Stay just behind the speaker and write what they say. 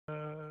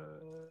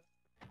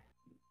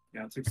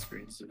Yeah, I'll take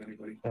screens if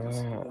anybody.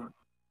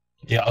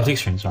 Yeah, I'll take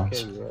screens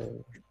once. Okay,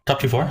 right. Top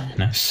 2-4,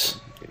 nice.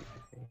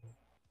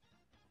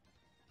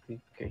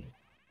 Okay.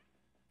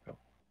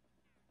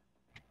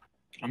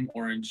 I'm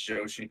orange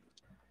Yoshi.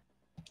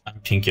 I'm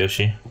pink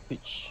Yoshi.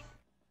 Peach.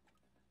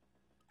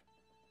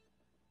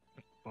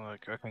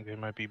 Like, I think it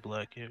might be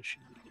black Yoshi.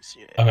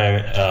 Yeah.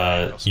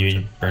 Okay,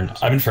 you burned.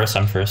 I'm in first,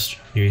 I'm first.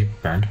 You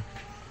burned.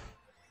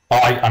 Oh,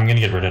 I'm gonna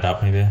get ridded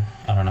out, maybe.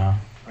 I don't know.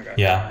 Okay.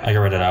 Yeah, I get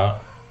ridded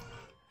out.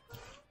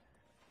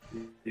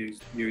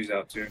 Yui's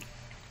out too.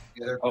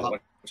 Yeah, they're Oh,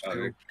 up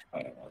two.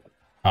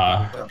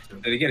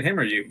 Did he get him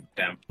or you?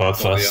 Damn.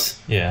 Both of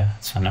us. Yeah,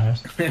 it's fine. I'll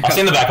stay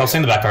in the back. I'll stay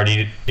in the back,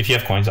 Artie. If you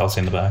have coins, I'll stay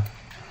in the back.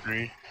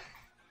 3.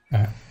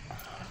 Alright.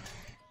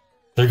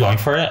 They're going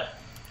for it?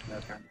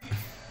 Okay.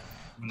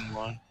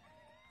 1.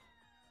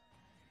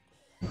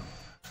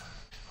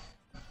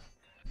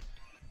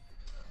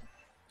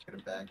 Get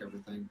it back,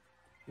 everything.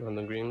 You on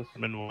the greens?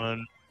 I'm in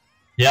 1.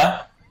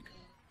 Yeah?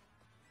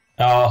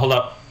 Hold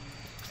up.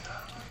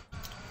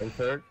 And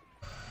third?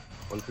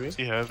 1-3? What's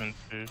he having,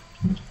 dude?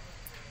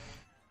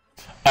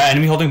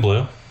 Enemy holding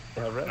blue.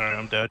 They have red? Alright,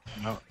 I'm dead.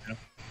 No, yeah.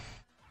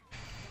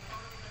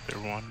 They're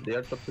 1. They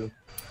are top 2.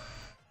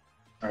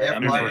 Alright, Yeah,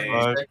 I'm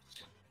 5. in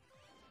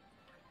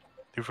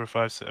 2 for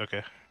 5, 6.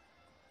 Okay.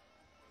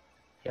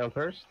 Yeah, I'm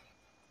first?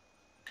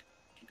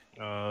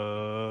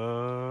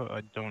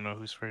 I don't know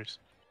who's first.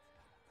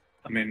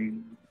 I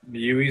mean,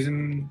 Yui's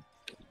in.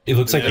 It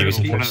looks like Yeah, he was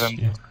in one of first.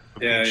 them.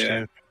 Yeah,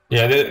 Yeah.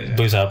 yeah,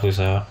 blue's out, blue's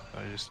out.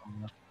 I just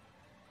don't know.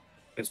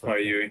 It's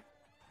probably Yui.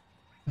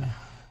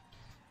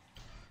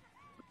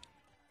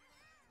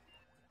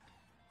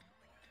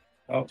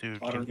 Oh, Dude,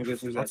 I don't can know you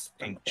if this is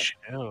fucking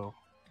chill?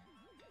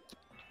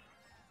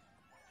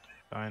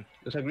 Fine.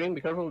 There's a green,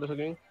 be careful, there's a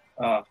green.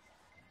 Ah,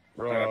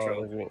 Bro, I got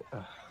trouble. there's green.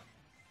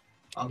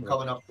 I'm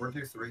coming up. 1,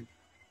 2, 3.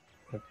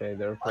 Okay,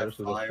 they're first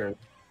with the fire. turn.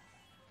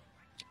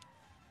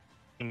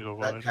 Can go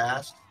That wide.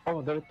 passed.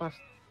 Oh, they're passed.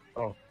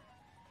 Oh.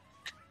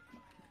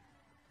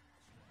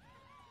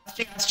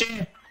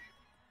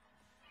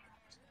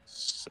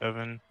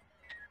 7.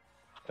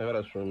 I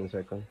gotta show in a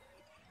second.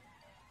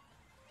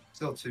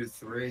 Still 2,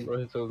 3. Bro,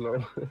 it's so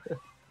slow.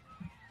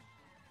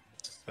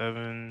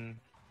 7.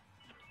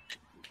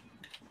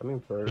 I'm in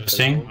first.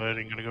 Sing? But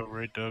I'm gonna go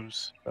right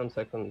dubs. I'm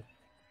second.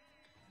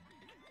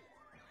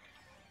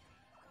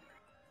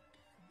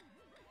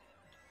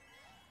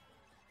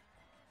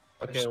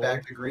 Push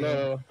back to green.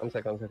 No, I'm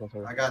second,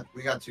 sorry.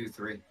 We got 2,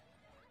 3.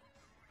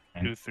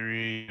 2,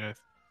 3,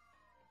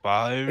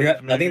 5.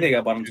 I think they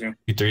got bottom 2.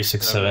 2, 3,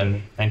 6,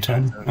 7, 9,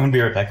 10. I'm gonna be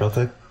right back real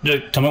quick.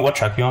 Tell me what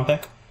track you want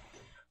back?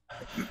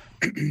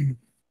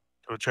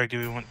 What track do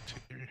we want? 2,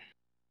 3.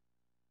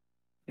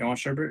 You want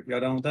sherbet? Y'all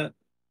done with that?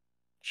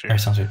 Sure.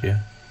 Alright, sounds good, yeah.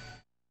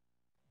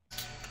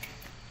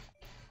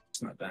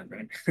 It's not bad,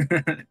 right?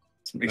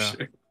 Just make No.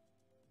 sure.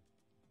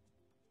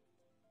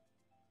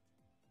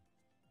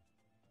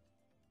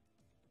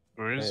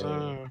 Where is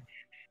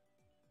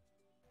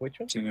Which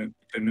one?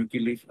 Tanuki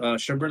leaf.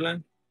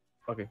 Sherbetland?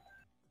 Okay.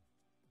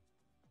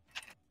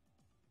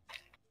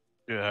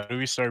 Yeah, how do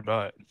we start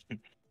bot?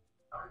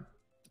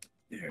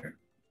 Here.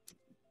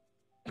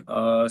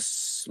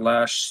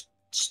 Slash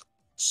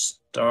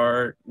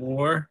start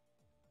war.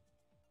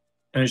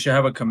 And it should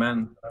have a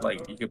command,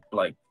 like you could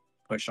like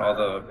push all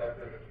the,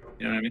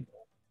 you know what I mean?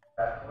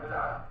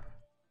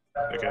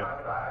 Okay.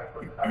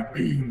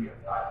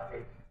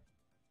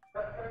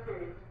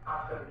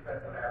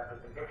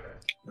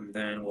 And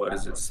then what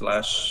is it?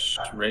 Slash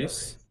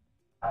race?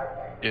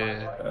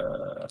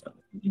 Yeah.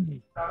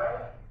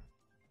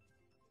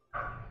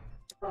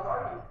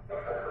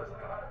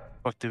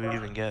 Fuck did we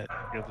even get?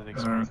 We got the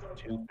next one.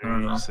 2, I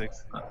don't know. 3,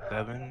 6,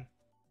 7.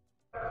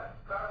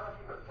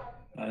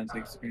 I didn't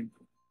take screen.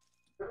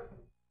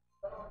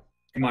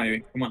 Come on,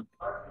 Yui. Come on.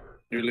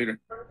 You're a leader.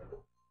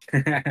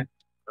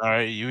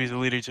 Alright, Yui's the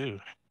leader too.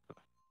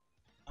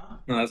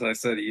 No, that's what I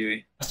said,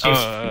 Yui. Oh,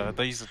 I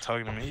thought you were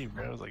talking to me,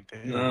 bro. I was like,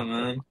 damn. No,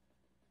 man.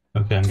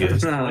 Okay, I'm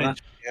good. No,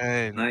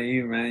 Yeah. not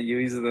you, man.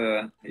 Yui's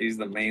the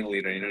main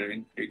leader. You know what I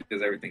mean? He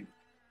does everything.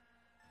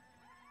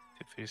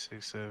 2, 3,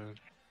 6, 7.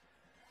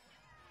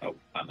 Oh,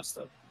 I messed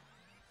up.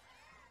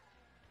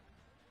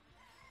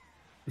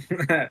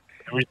 Everything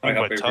I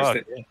hope but I talk.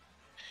 reversed Yeah.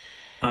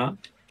 Huh?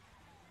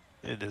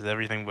 It does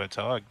everything but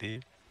talk,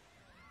 dude.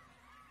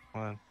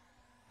 Come on.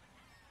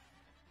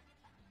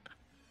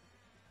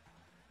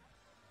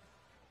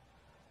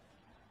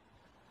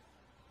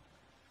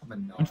 I'm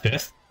in I'm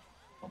 5th.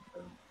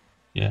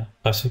 Yeah,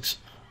 5, 6.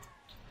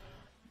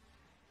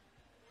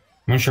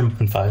 I'm sure I'm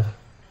in 5.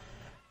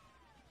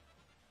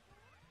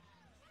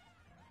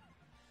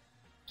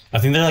 I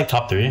think they're like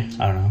top 3. I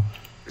don't know.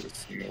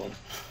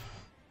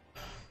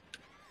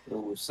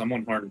 Oh,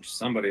 someone horned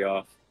somebody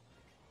off.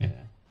 Yeah.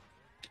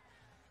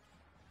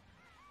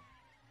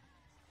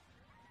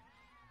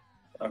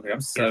 Okay, I'm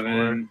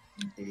 7.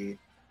 8.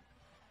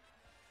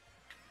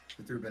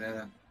 Threw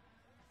banana.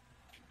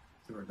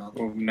 Threw another.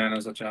 Oh,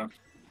 nanas, watch out.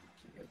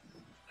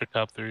 They're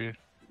top 3.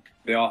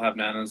 They all have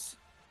nanas.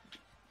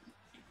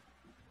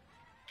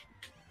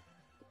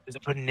 There's a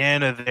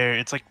banana there.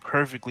 It's like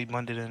perfectly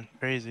blended in.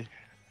 Crazy.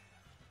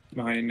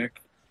 Behind you,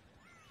 Nick.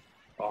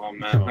 Oh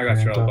man, Come I on,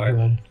 got trailed by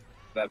Grandpa.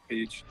 that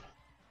peach.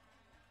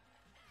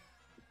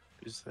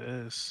 Who's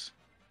this?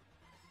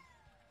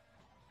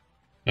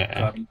 Yeah.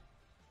 Got him.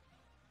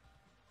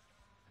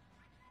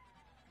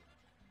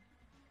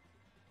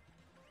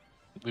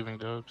 Leaving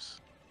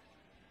dubs.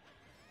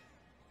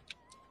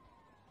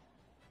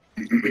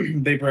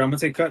 Vapor, I'm gonna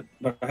take cut,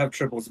 but I have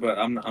triples, but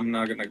I'm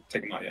not gonna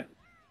take them out yet.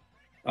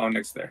 Oh,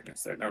 Nick's there.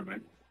 Nick's there. Never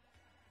mind.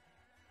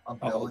 I'm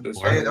I'll hold building.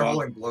 this Hey, for a they're while.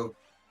 holding blue.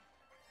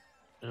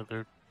 Yeah,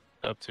 they're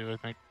up to, I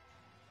think.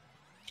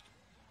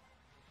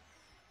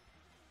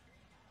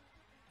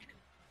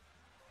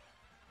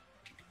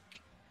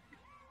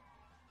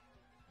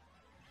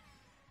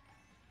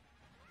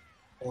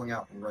 Pulling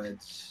out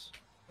reds,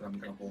 but I'm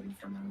gonna hold them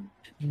for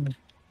now.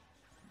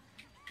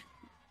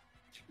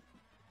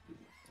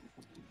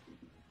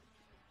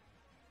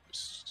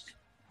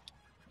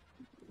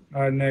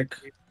 All right, Nick.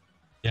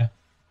 Yeah.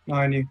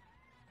 Behind you.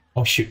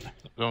 Oh shoot.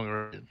 Going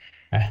right.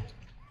 Okay.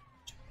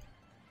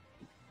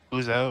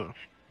 Who's out?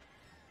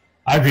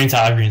 I have greens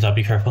out. I have greens out.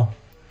 Be careful.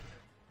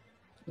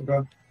 Okay.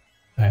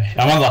 Okay.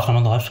 I'm on the left. I'm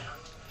on the left.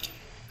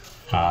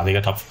 They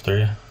got top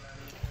 3.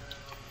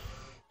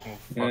 Oh,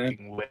 Yeah.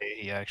 fucking way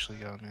he actually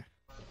got me.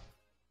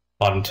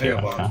 Bottom 2. Yeah,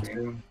 Okay. box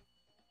two.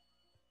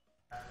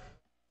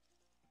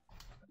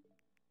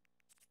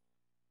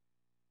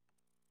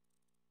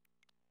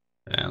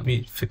 Yeah, let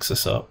me fix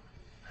this up.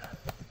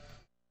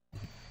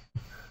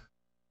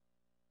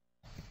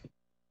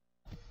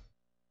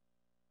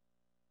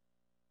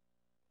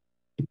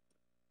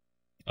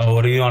 Oh,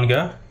 what do you want to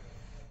go?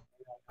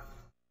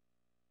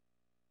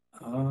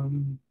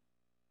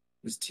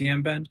 Is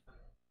TM bend?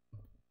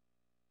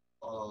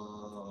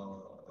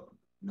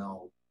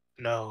 No.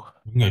 No.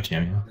 We can go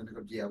TM. I'm gonna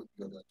go. Yeah, we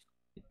can go that.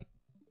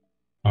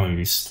 Oh,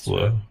 maybe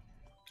slow.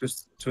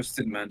 Just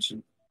twisted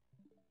mansion.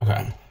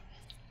 Okay.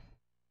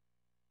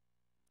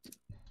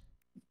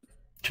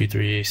 2,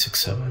 3, 6,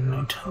 7,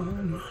 9,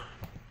 10.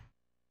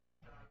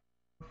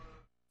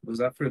 Was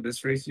that for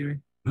this race, Yui?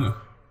 Ooh.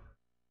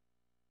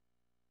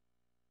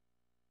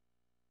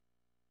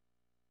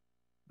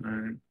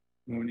 Alright.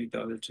 We need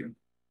the other two.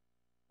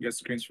 You got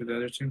screens for the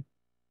other two?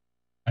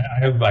 I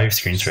have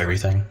screens for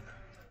everything.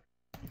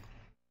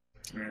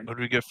 Alright. What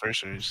do we get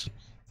first race?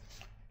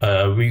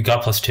 We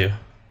got +2.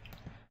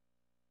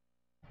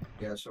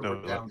 Yeah, so No,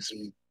 we're down let's-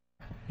 8.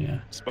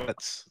 Yeah.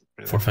 Spots.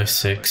 4, 5,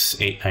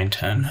 6, 8, 9,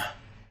 10.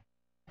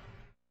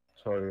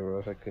 Sorry,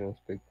 Rose, I couldn't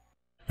speak.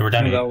 We're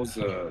down No,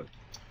 8.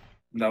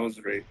 that was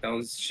race. That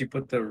was she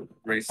put the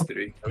race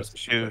 3. That was That's what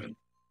she 2. put in.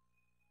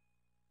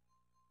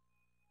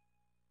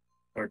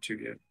 Or 2,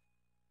 yeah.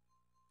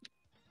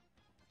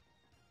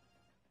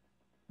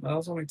 No, that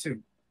was only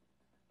 2.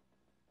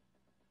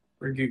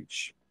 We're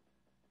gooch.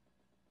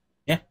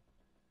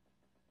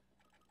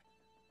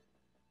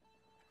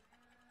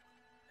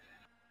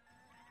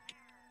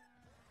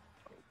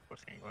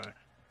 Fucking way.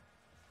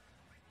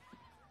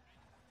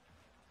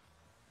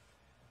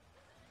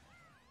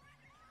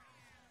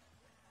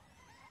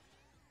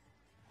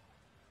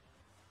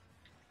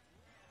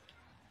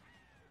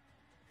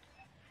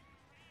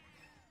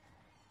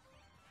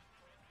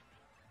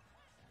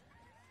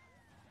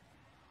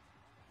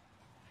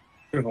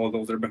 Good hold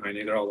those. They're behind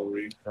you. They're all over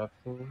you.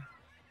 Nothing.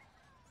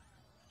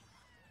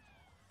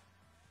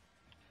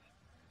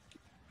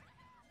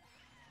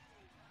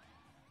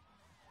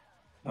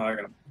 Oh,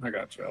 I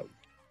got trailed.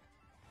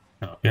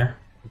 Oh, here.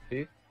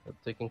 See? I'm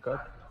taking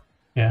cut.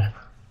 Yeah.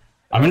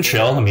 I'm in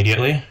trail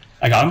immediately.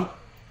 I got him.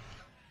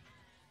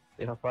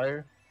 They have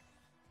fire.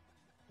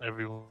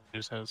 Everyone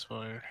just has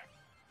fire.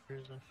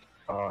 Reason.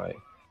 Alright.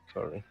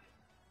 Sorry.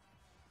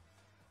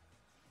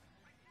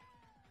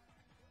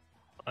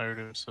 Fired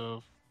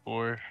himself.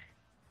 4.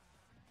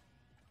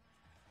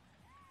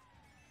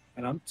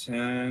 And I'm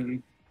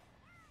 10.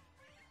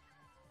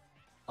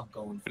 I'm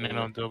going for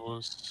Banana it. on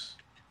doubles.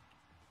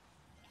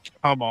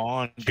 Come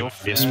on, go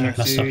Just fast.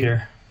 messed up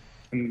here.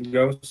 And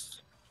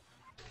ghost.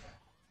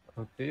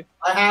 Okay.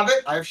 I have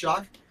it. I have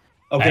shock.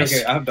 Okay, Nice.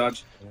 okay. I have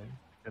dodge.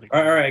 Gotta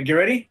All right. Get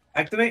ready.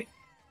 Activate.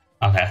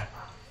 Okay.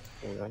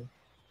 Alright.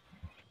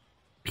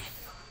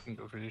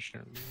 go for this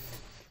shit.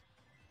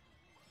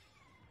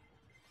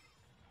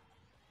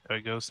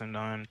 Got ghost and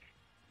 9.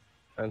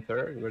 And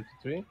third, where to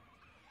 3?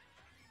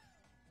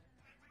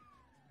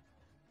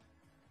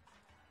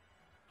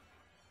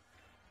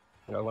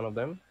 Got one of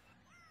them.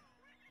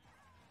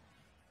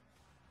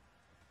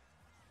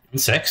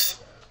 6.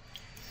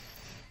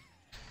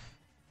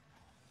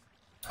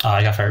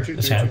 I got fired. Shoot,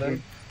 This shoot, hand.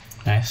 shoot.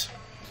 Nice.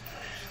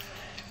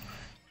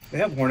 They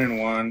have horn in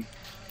 1,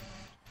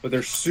 but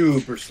they're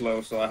super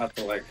slow, so I have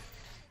to like.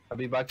 I'll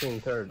be back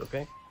in third,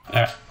 okay?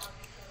 Alright.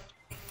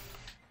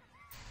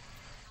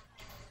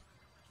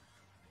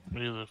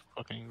 Look at the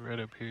fucking red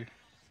up here.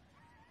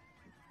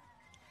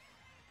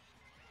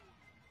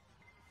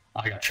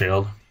 I got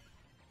trailed.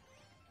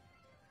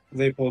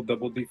 They pulled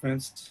double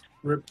defense.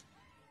 Rip.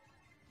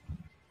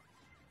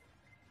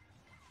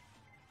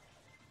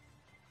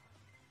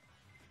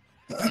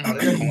 Oh,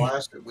 they got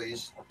blast at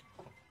least.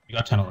 You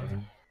got 10,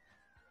 11.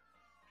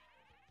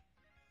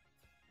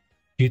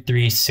 2,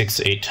 3, 6,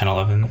 8, 10,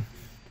 11.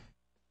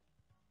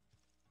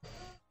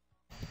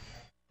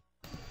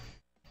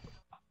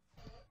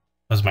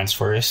 That was mine's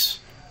for race.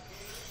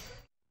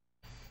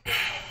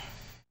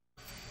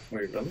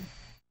 Wait, really?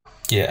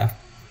 Yeah.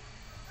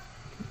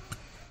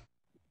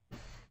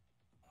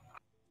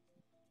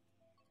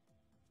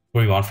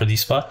 What do you want for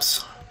these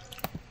spots?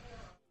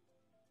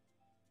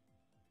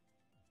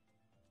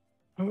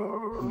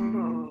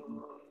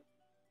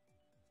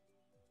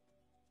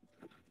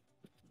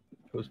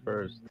 Who's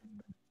first?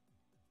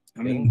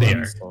 I mean, They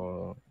Inward are.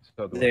 or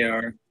outward? They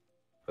are.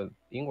 But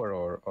inward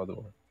or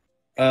outward?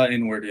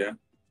 Inward, yeah.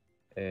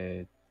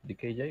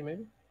 DKJ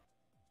maybe?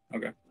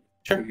 Okay.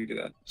 Sure. We can do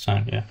that. It's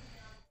fine, yeah.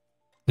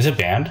 Is it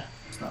banned?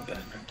 It's not bad,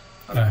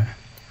 right? Okay.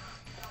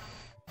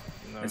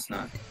 No, It's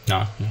not. No.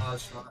 No,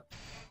 it's not.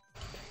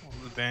 all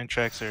the band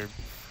tracks are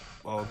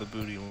all the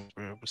booty ones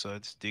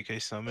besides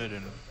DK Summit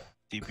and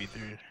DP3.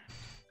 They're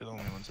the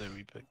only ones that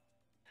we pick.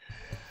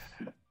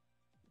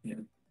 Yeah.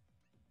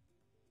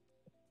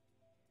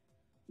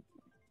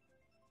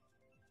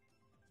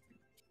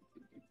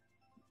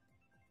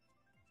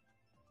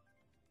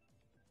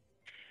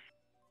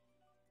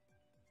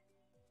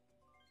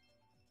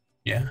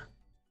 Yeah.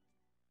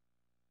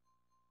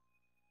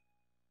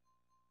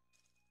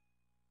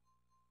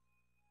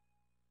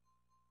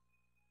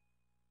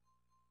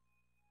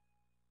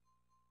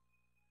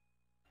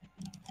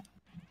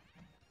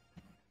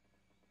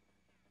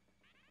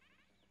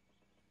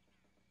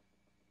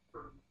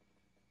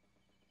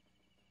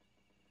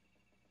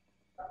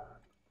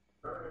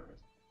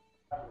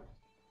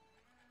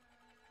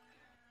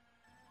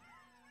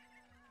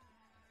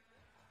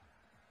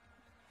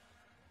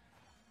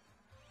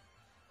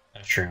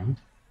 That's true.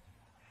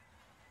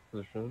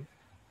 Position.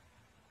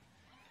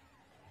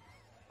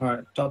 All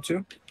right, top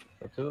two.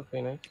 Top two,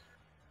 okay, nice.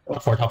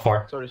 Top four, top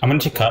four. Sorry, I'm gonna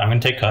sorry, take cut. I'm gonna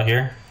take cut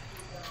here.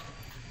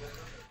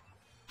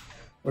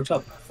 We're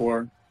top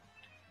four.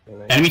 Okay,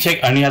 nice.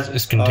 Enemy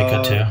is gonna take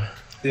cut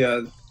too.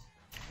 Yeah.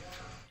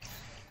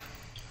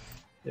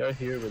 They are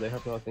here, but they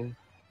have nothing.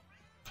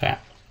 Okay.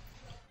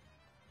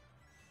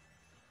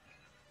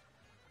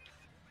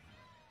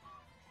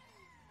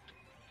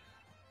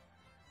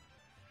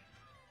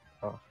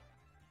 Oh.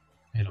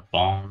 Hit a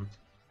bomb.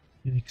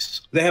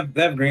 Yikes. They have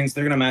greens.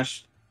 They're gonna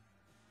mash.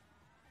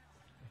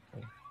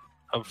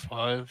 Up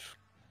 5.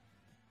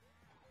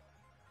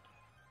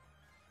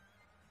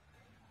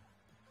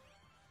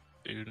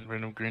 Dude,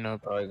 random green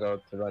up. I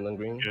got the random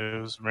green. Yeah,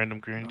 it was random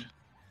green.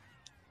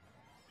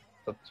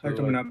 Top two, They're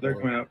coming up. They're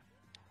four. coming up.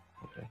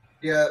 Okay.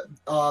 Yeah,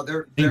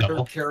 they're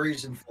Double.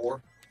 carries in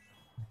 4.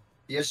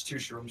 He has 2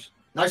 shrooms.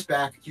 Nice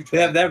back. Huge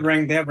They have back.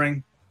 ring. They have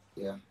ring.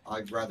 Yeah,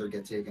 I'd rather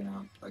get taken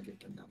out. I get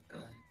them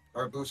out.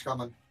 All right, boost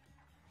coming.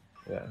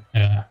 Yeah.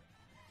 Yeah.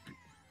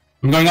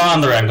 I'm going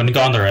on the right. I'm gonna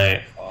go on the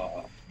right.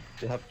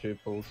 They have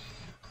triples.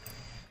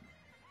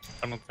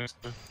 I don't think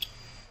so.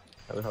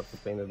 I will have to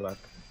paint it black.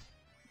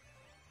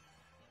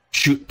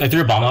 Shoot! I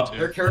threw a bomb up.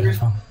 Their carries.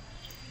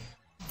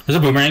 There's a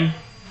boomerang.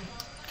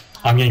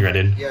 I'm getting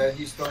redded. Yeah,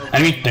 he's throwing.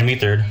 Enemy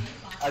third.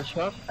 I'm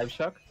shocked. I'm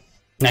shocked.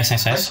 Nice,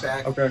 nice, Nice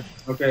nice. back. Okay.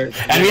 Okay.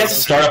 Enemy has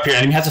to start up here.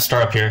 Enemy has to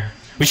start up here.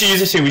 We should use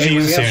this soon. We should Hey,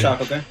 use we this have soon.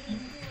 shock. Okay.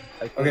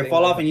 I can Okay. paint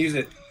Fall it off black. and use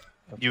it.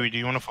 Yui, do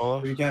you want to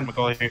follow? You can. I'm gonna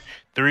call it here.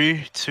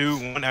 3,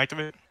 2, 1,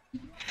 activate.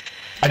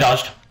 I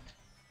dodged.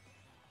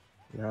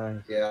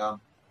 Nice. Yeah.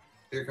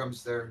 Here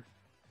comes their.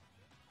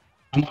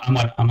 I'm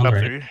on the Up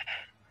right. 3.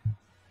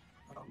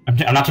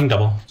 I'm not taking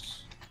double.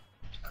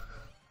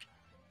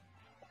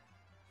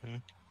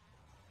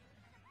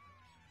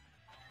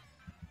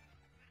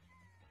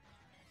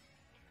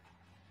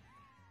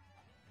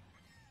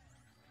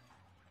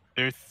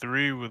 They're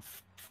 3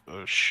 with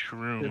a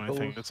shroom. I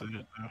think Triples. that's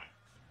it.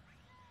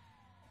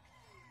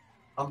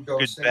 I'm Good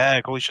ghosting.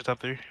 bag. Holy shit, top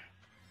 3.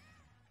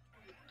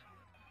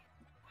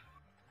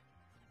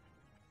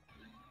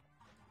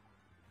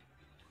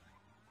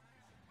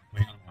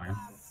 Wait on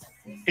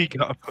line. He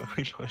got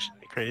pushed.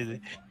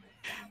 Crazy.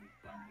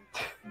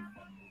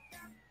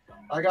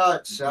 I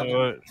got You 7. know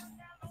what?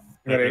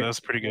 Ready? That's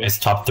pretty good. It's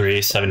top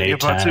 3, 7, 8, Yeah,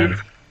 bot 10. 2.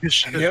 Good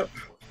shit. Yep.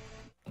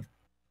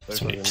 Sorry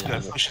Sweet. for the That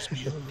music. pushes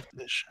me over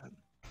this shit.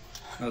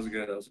 That was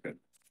good. That was good.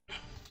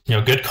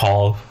 Yo, good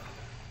call,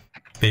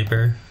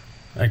 Vapor.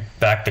 I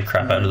backed the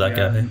crap out of that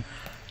guy.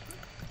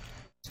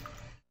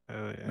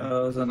 Oh, yeah. That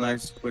was a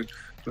nice, quick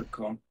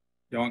call.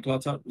 You want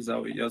cloud top? Is that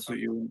what? That's what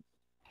you?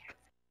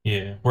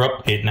 Yeah, we're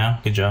up 8 now.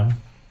 Good job.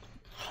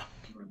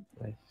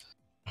 Nice.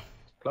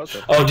 Close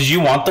up. Oh, did you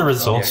want the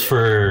results yeah.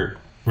 for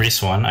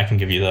race 1? I can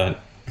give you that.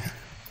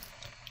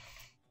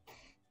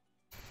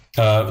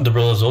 The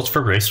results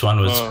for race 1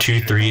 was Oh, 2,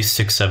 shit. 3,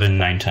 6, 7,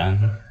 9,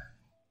 10.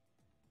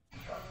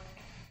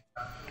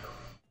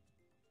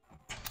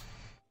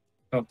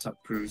 Cloud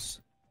top cruise.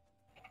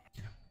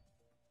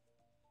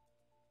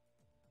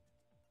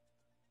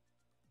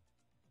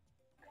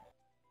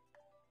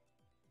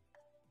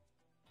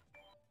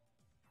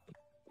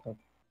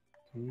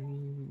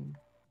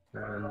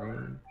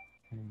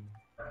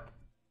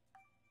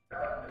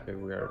 Okay,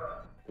 we are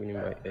winning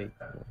by 8.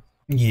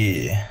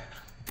 Yeah.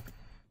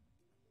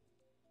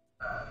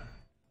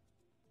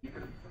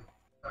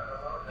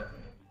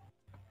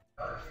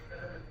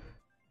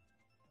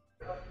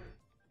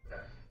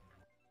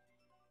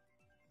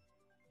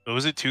 What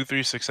was it? 2,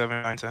 3, 6,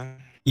 7, 9, 10?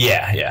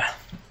 Yeah, yeah.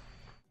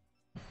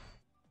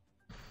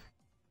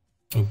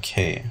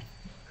 Okay.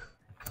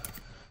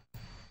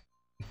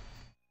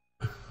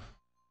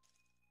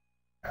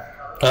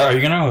 Are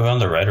you gonna move on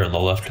the right or the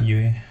left,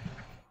 Yui?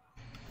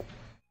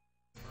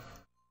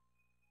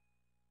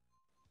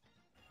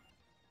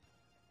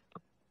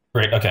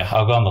 Right, okay,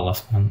 I'll go on the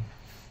left one.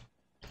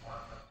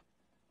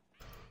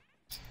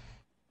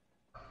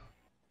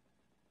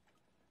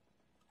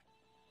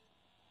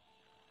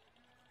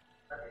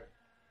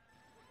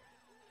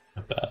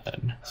 Not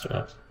bad. So,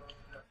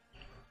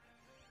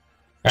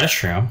 got a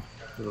shroom.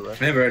 To the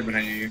left. I have a red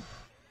behind you.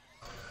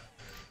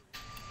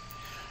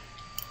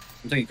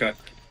 I'm taking cut.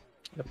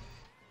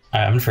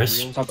 I'm in first.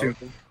 Green, Top two.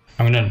 bottom.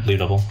 I'm gonna blue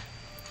double.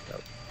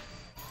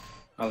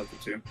 I'll let the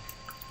two.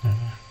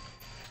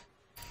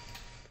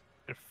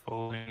 They're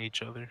following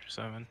each other.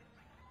 7.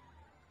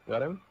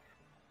 Got him.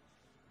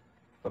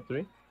 Top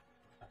 3.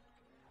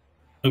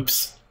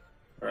 Oops.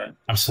 Alright.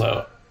 I'm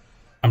slow.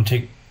 I'm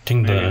taking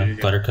the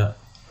glider cut.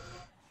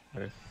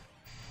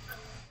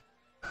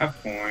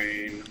 Half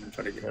coin. I'm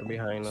trying to get They're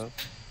behind us.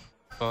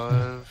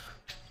 5.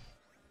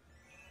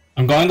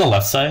 I'm going the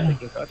left side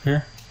Taking cut.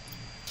 here.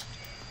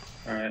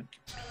 Alright.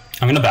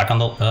 I'm gonna back on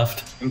the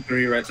left. I'm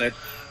 3 right side.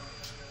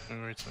 On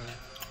the right side.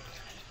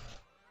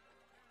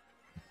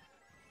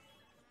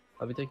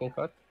 Have you taken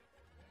cut?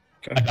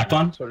 I backed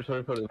on. Sorry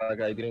for the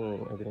lag. I didn't.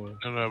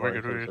 No, we're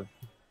good. We're good.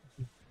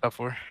 Top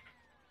 4.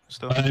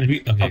 Still. Okay,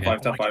 Top okay.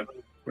 5, top 5.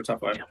 We're top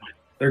 5.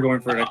 They're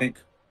going for it, I think.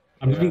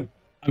 I'm giving.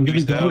 I'm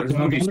giving. There's Go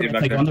no on the VC right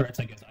back side, go there. on the right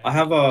side, guys. I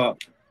have What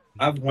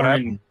happened?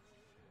 one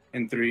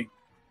in 3.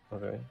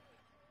 Okay.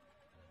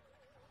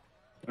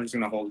 I'm just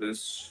gonna hold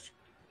this.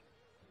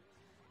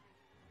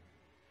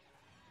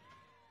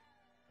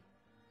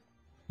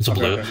 It's a Okay,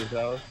 blue. okay. This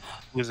out.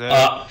 Was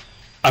that?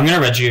 I'm gonna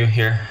red you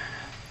here.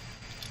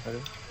 Okay.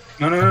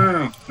 No.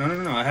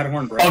 I had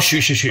horn, bro. Oh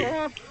shoot.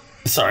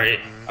 Sorry.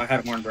 I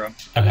had horn, bro.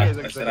 Okay.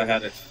 I said I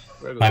had it.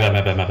 Very good.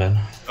 My bad.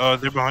 Oh,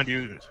 they're behind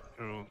you.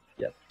 Oh,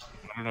 Yep.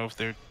 I don't know if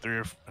they're 3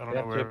 or. I don't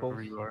They know have triples.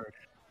 where you are.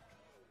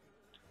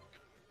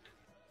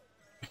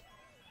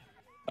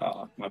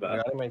 Oh, my I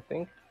bad. got him, I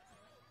think.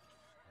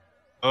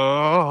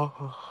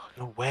 Oh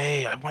no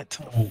way! I went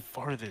to the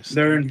farthest.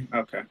 They're in.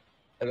 Okay.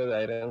 I got the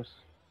items.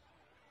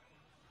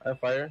 I have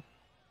fire.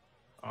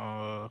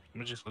 Let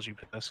me just let you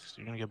pass because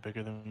you're gonna get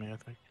bigger than me. I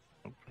think.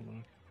 Oh,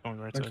 on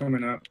the right They're side.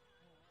 coming up.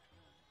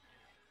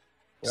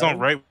 It's not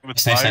right with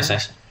Nice, fire.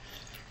 nice. I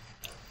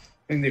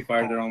think they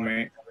fired their own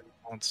mate.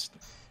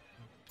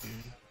 Dude.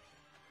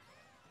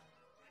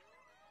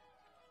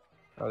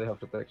 Oh, they have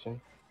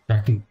protection.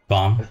 Cracking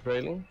bomb. It's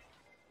railing.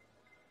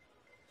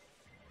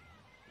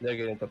 They're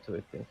getting top to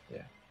 15.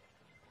 Yeah.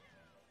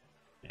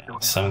 Yeah,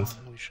 7th.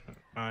 We should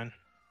 9.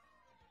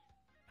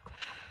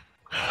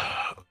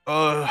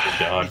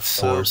 God,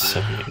 4,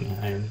 7, 8,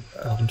 9,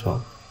 11,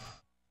 12.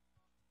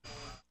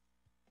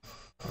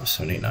 4,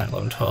 7, 8, 9,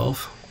 11,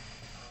 12.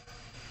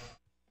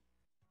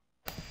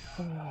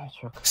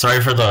 Truck.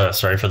 Sorry for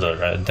the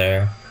red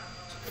there.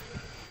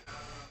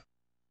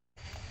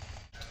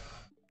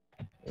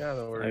 Yeah, don't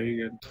Are worry.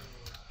 you good?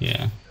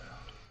 Yeah.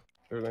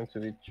 We're going to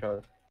be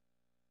chart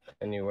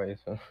anyway,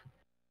 so it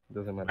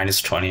doesn't matter.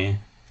 Minus 20.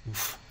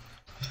 Oof.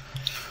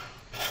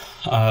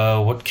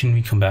 What can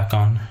we come back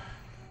on?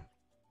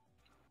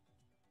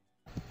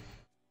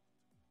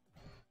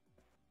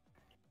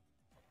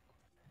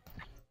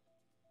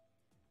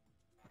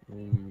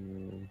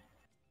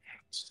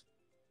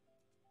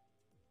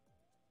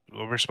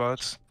 Over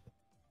spots.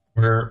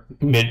 We're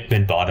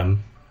mid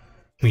bottom.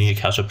 We need a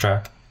catch up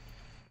track.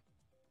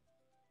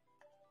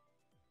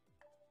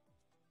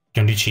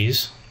 Do you want to do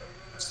cheese?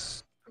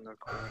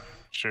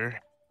 Sure.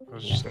 I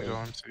was just gonna go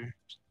on to.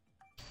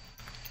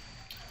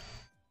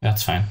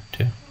 That's fine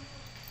too.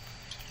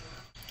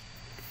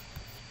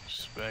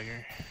 Just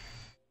bagger.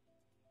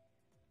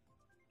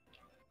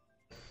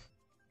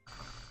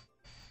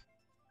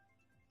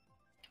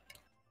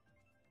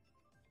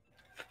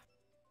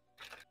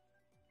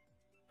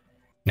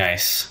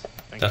 Nice.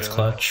 Thank That's God.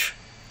 clutch.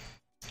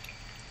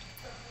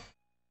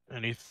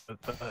 Anything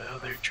but the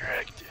other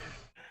track, dude.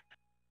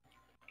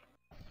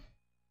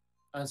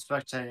 I'm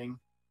spectating.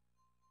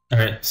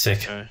 Alright, sick.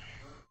 Okay.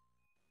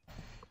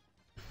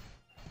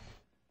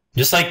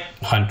 Just like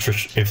hunt for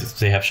if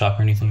they have shop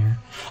or anything here.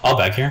 I'll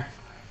back here.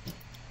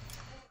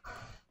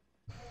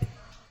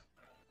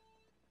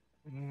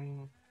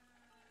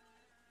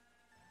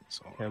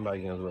 So, I'm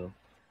bagging as well.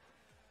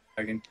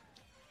 Again.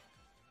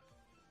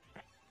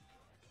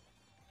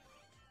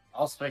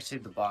 I'll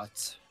spectate the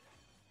bots.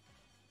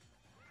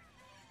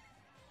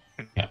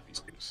 Yeah.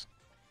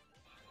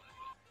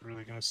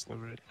 Really gonna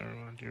sliver it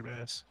around your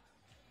ass.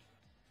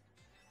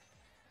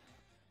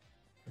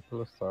 I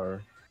pull a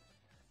star.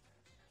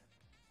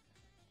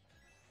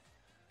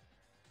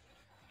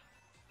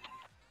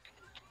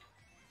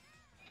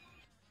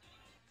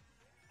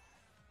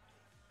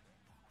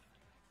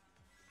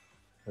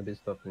 I'll be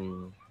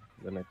stopping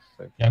the next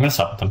second. Yeah, I'm gonna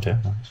stop with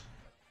them too.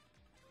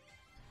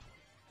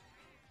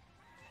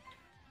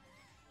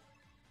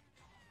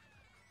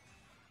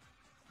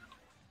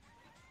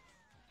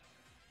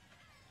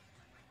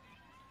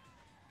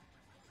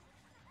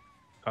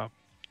 Top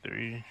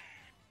 3.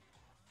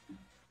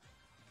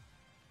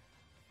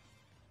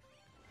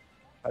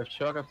 I have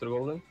shock after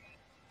golden.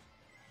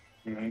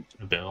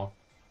 Bill.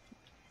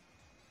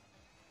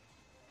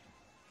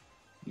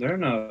 They're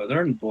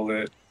in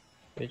bullet.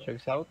 He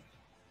checks out.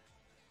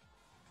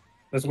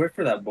 Let's wait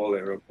for that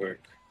bullet real quick.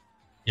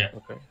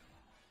 Okay.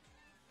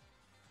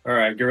 All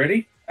right, get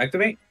ready.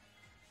 Activate.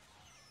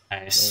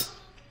 Nice.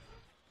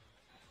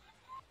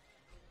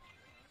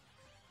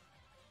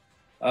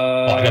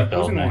 I got Bill,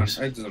 who's in one? nice.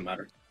 It doesn't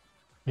matter.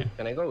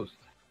 Can I ghost?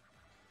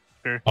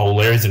 Oh,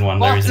 Larry's in one.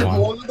 Larry's in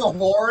one. The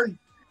horn.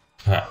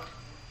 Okay.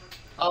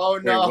 Oh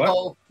Wait, no.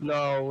 what?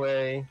 No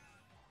way.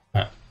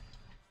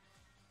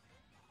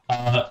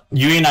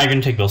 Yui and I are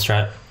gonna take Bill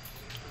strat.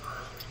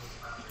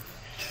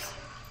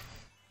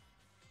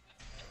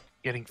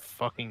 Getting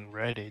fucking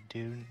redded,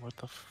 dude. What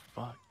the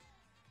fuck?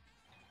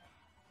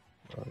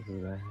 What is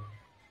that?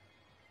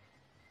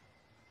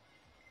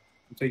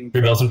 I'm taking 3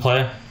 Bills in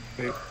play.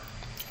 Wait.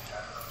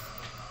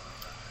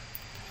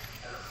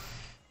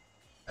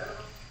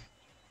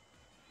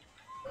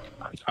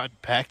 I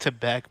got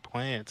back-to-back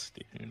plants,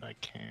 dude. I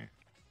can't.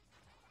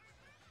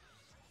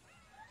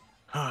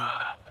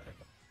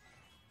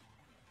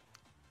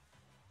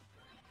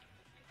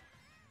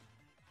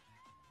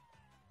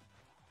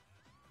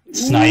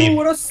 Snipe. Ooh,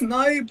 what a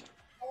snipe!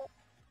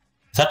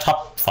 Is that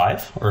top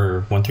 5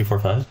 or 1, 3, 4,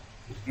 5?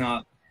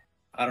 No,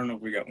 I don't know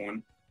if we got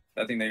one.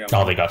 I think they got Oh,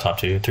 one. they got top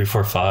 2. 3,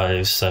 4,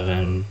 5,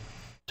 7,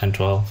 10,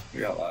 12. We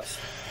got last.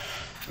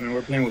 I mean,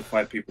 we're playing with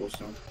 5 people,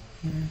 so.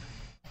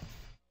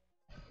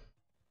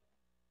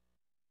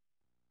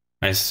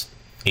 Nice.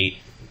 8.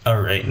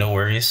 Alright, no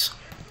worries.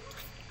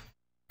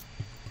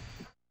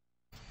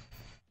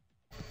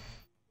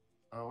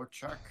 Oh,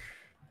 check.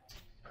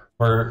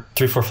 We're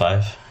 3, 4,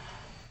 5.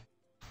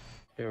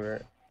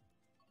 Okay,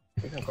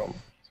 we can come.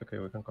 It's okay,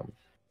 we can come.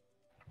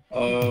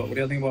 What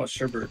do you think about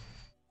Sherbert?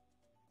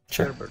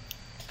 Sure. Herbert.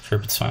 Sure,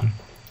 it's fine.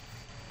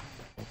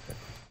 Okay.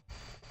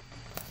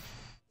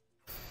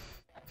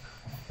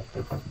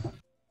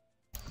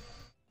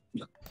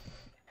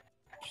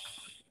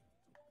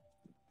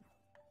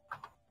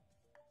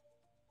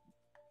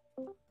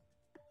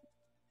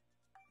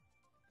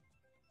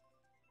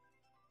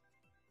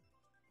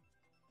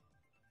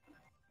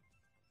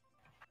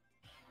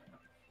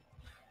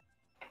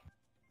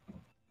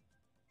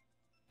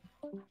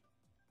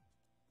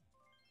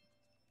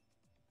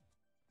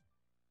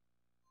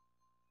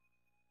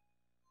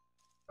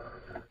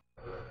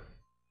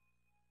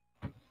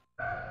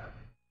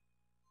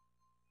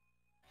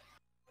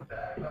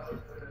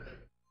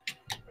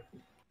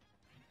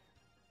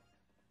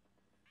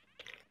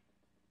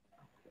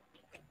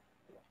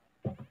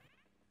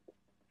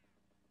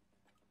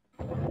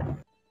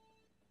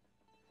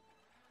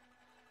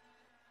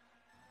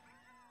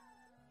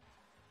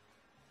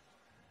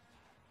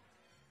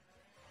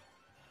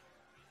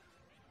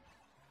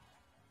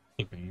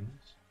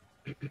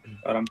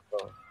 But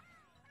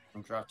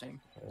I'm drafting.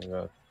 I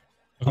got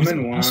I'm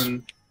in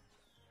one.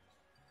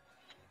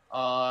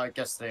 I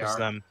guess they It's are.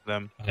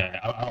 them. Okay,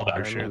 I'll bag.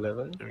 I'm sure.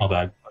 11. I'll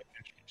bag.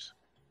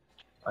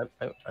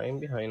 I'm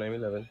behind, I'm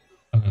 11.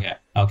 Okay,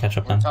 I'll catch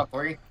up We're then. top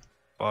 3.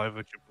 5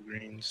 with triple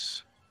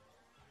greens.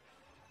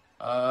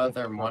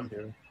 They're in one.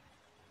 Here.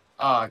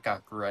 I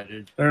got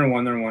gredded. They're in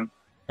one. They're in one.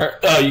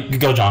 You can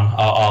go, John.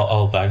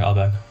 I'll bag. I'll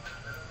bag.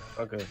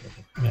 Okay.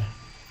 Yeah.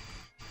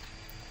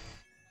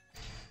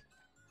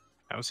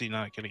 How is he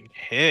not getting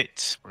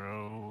hit,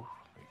 bro?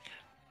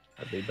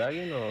 Are they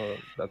bagging or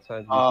that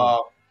side?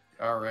 Oh,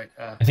 alright.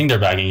 I think they're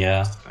bagging.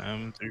 Yeah.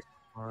 3,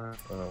 4,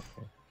 Oh,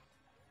 okay.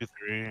 2,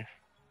 3.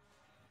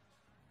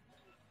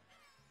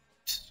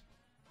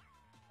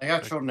 I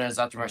got children as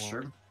after my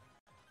shirt.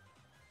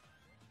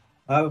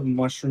 I have a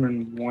mushroom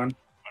in one.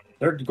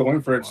 They're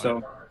going for it,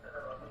 so.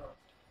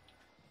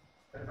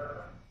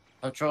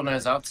 Children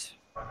is out.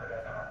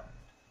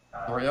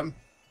 For them.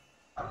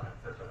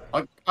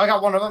 I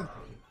got one of them.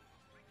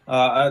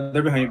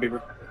 They're behind you,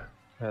 Beaver.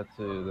 Had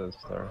to the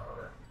star.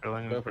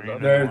 Drilling Go with for green.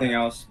 that. They're everything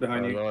else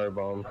behind you. Another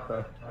bomb.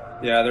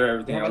 Yeah, they're We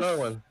everything have another else.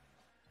 one.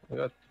 We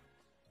got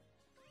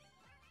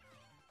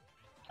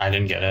I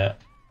didn't get it.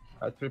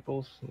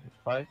 triples,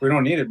 5. We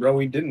don't need it, bro.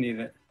 We didn't need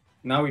it.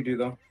 Now we do,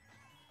 though.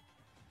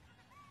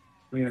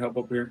 We need help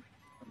up here.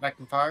 Back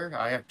in fire.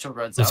 I have 2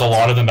 reds There's out. a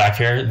lot of them back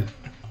here.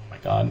 Oh my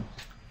god.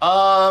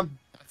 I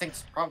think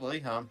it's probably,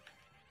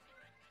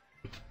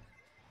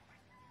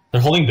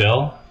 They're holding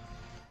Bill.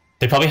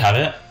 They probably have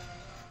it.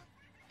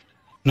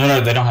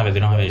 No, they don't have it. They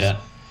don't have it yet.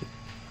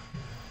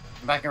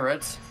 I'm back in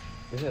reds.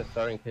 This is a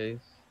starting case.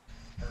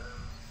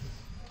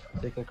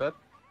 Taking cut.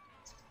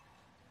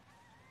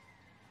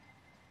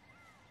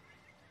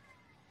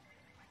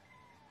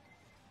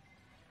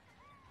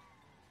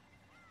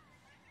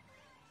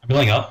 I'm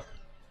building up.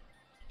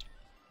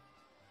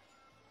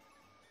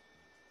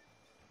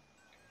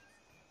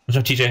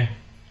 What's up, TJ?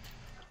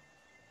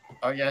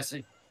 Oh yeah, I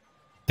see.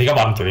 They got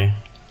bottom 3.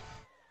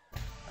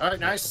 All right,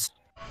 nice.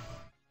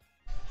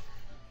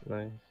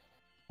 Nice.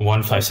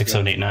 1, 5, 6,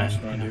 7, 8, Nice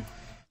 9. run, dude.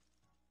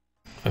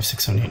 5,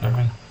 6, 7, 8,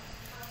 9.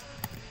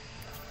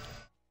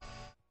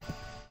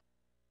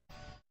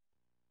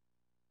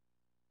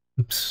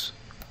 Oops.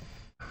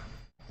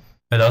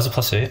 Wait, that was a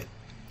 +8.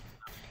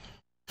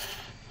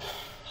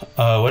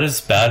 What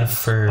is bad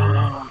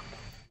for...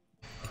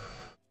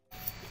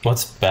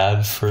 What's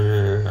bad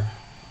for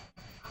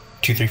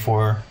 2, 3,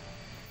 4?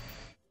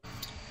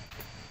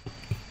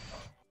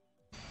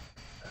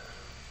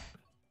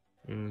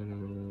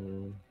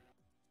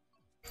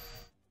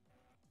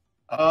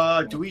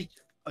 Do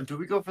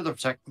we go for the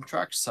protecting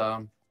tracks?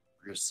 We're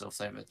gonna still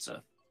save it.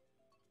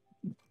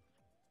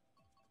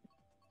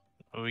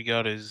 What we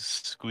got is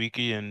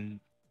Squeaky and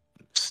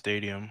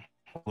Stadium.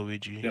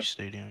 Luigi Yep.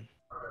 Stadium.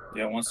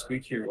 Yeah, one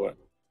squeak here or what?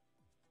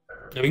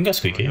 Yeah, we can go Wanna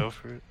squeaky. go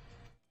for it?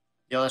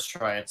 Yeah, let's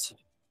try it.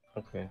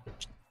 Okay.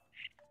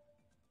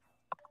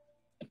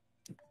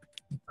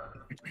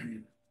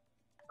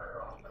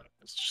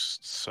 It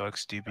just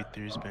sucks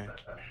DB3's bench.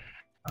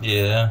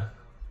 Yeah.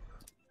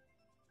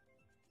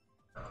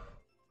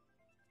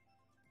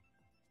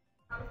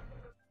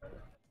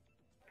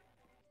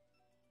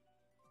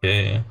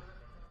 Okay.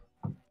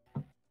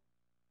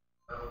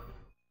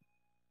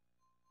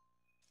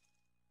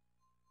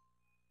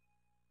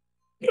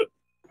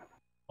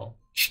 Oh.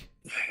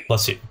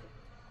 Bless you.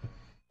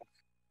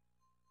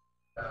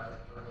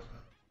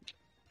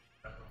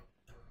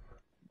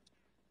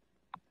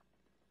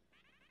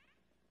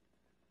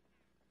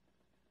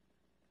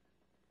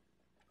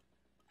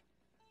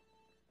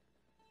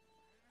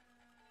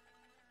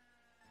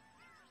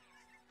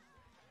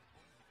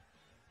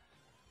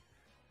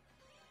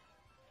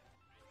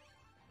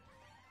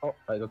 Oh,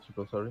 I got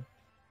triple, sorry.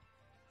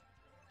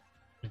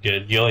 You're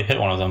good. You only hit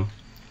one of them.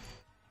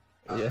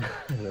 Yeah,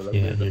 no, that's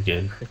Yeah, it. you're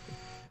good.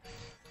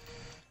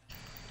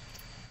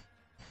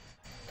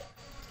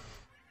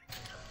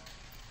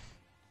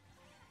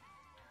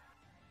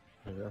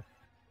 Yeah.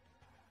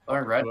 All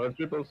right, red. No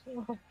triples.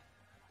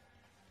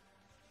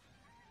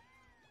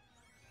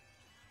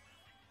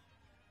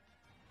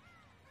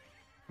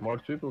 More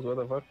triples, what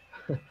the fuck?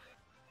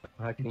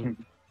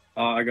 Hacking.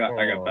 I got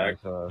back.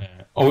 Yeah.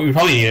 Oh, we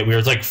probably need it. We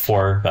were like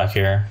 4 back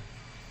here.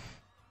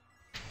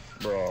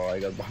 Bro, I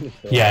got bunny.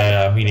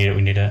 Yeah, we need it.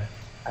 We need it.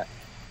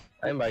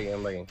 I'm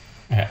bagging.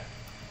 Okay.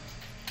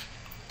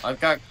 I've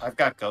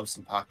got ghosts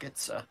in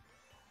pockets.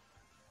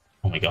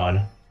 Oh my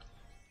god.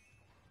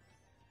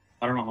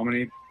 I don't know how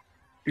many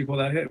people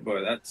that hit,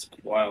 but that's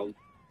wild.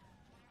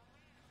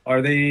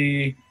 Are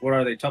they? What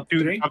are they? Top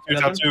 3? Top two,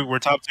 top two. We're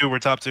top two. We're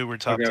top two. We're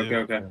top Okay, two.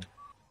 okay.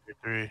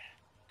 Three.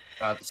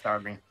 To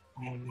start me.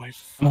 Oh my.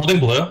 I'm holding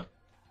blue.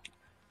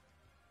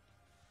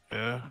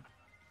 Yeah.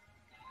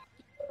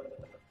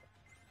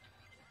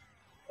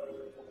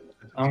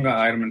 I don't got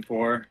item in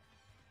 4.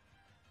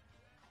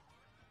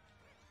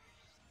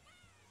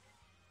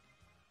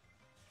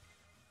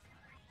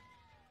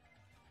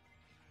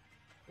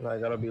 No, I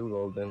gotta build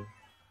golden.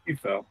 He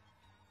fell.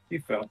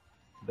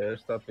 They're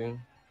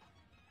stopping.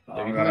 I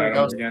don't got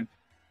items again.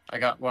 I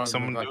got one of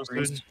Someone them.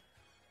 ghosted.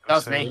 That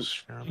was me.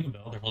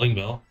 They're holding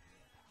bill.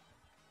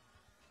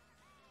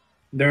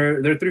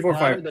 They're 3, 4,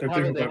 5. They They're have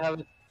 3, it, 4, they 5. have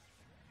it.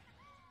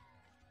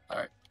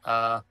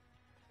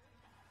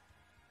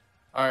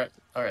 All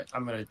right.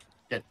 I'm gonna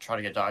try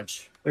to get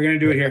dodge. They're gonna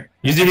do it here.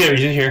 Use it here.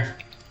 Use it here.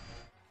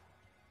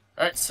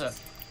 All right, so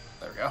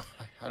there we go.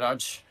 I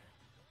dodge.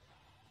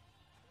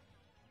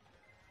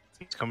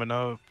 It's coming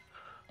up.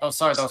 Oh,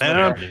 sorry, that was Stand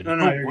my up. bad. No,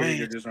 No you're way.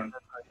 good. Just run.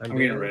 I'm I'm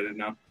getting good. raided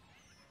now.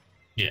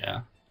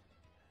 Yeah.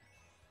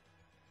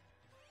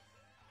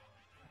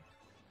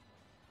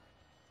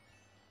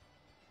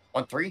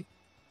 One, 3.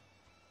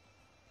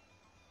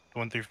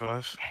 1, 3,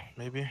 5,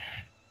 maybe.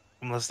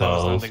 Unless that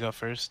was the one they got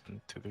first.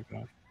 2, 3,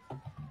 5.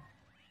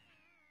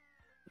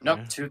 Nope,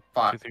 Yeah. 2, 2,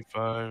 5. 3,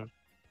 5.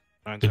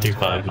 9, 2, 10, 3,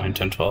 12. 5, 9,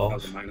 10, That 12.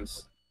 was a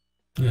minus.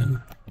 Yeah.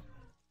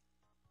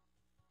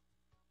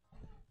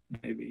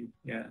 Maybe.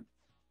 Yeah.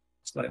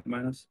 Slight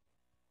minus.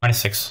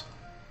 -6.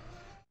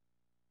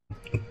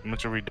 How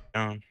much are we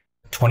down?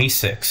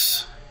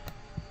 26.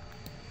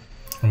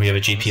 And we have a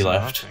GP That's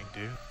left. nothing,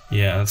 dude.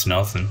 Yeah, that's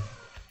nothing.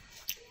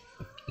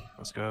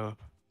 Let's go.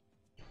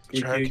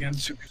 Squeaky Track again?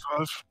 2,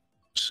 5.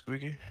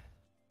 Squeaky.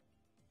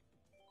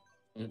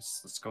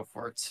 Let's go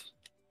for it.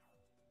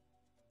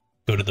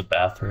 Go to the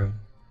bathroom.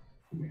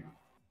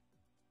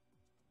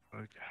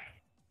 Okay.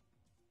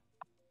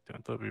 I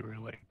thought we were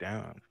like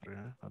down, bro.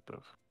 What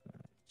the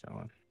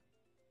chilling.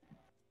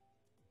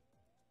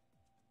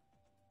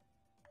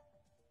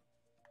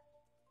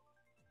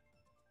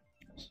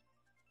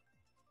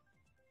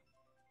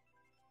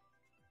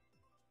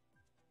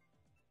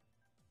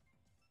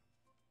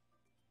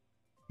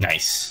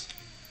 Nice.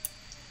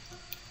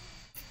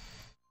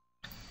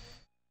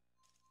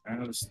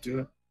 Alright, let's do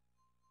it.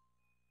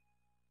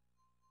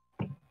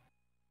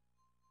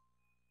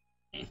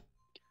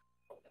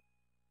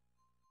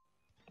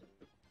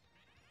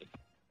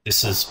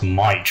 This is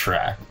my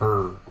track.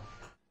 Brr.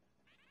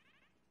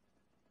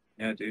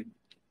 Yeah,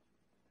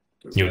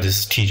 dude. Yo, this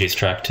is TJ's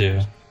track too.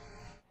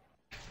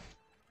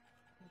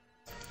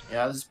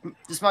 Yeah,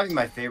 this might be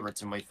my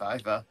favorites in Wave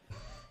 5.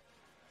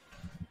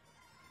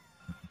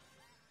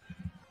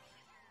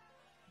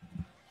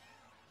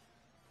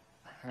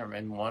 I'm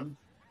in one.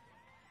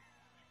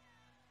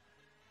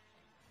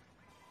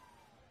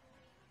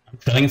 I'm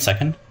filling in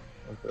second.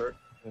 And third.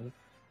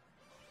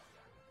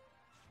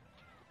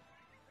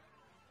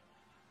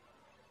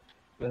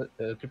 Maybe.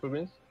 Triple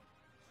greens.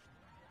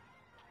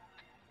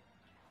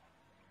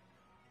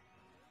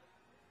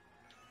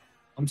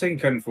 I'm taking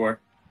cut in 4.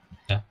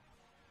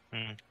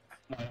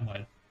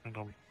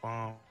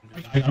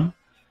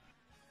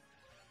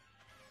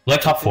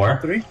 Like top 4.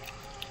 3.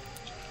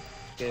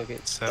 Okay.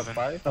 7. Top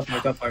 5. Top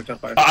 5. Top 5. Top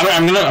 5.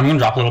 I'm gonna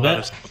drop a little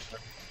bit.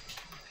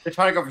 They're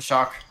trying to go for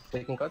shock.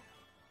 Taking cut.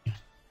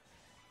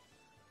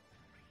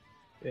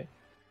 Okay.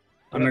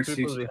 I'm next to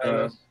triple you. behind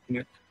us.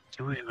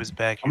 Dewey was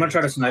back. I'm gonna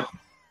try to snipe.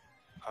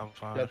 I'm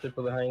fine. Got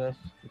triple behind us.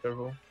 Be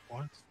careful.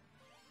 What?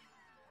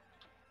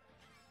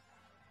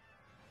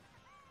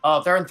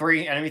 Oh, they're in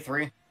 3. Enemy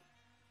 3.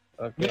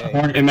 Okay.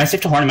 Horn. Am I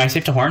safe to horn? Am I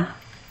safe to horn?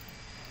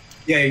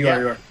 Yeah, you Yeah. are.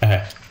 You are.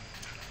 Okay.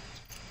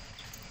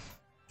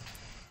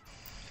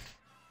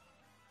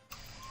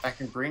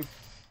 Back in green.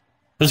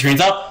 This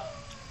green's up.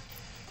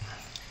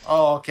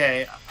 Oh,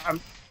 okay.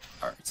 Alright,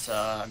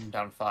 I'm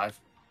down 5.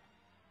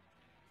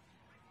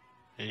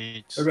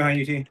 Eight. They're behind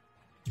you, T.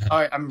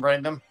 Alright, I'm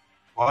running them.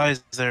 Why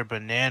is there a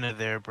banana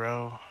there,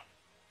 bro?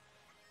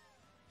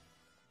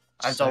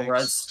 I have double 6.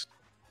 res.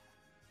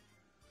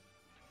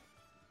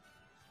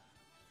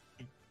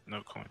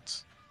 No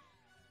coins.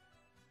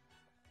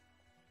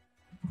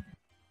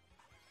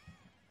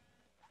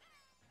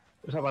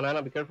 There's a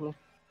banana. Be careful.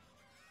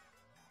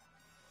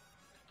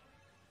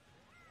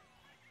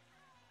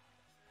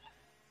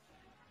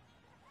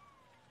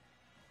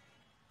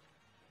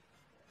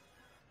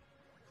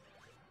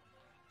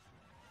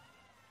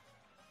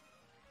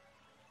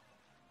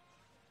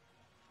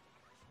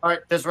 Alright,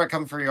 there's red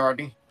coming for you,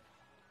 Artie.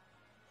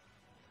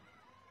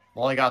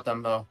 Well, I got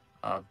them, though.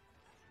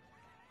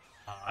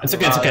 It's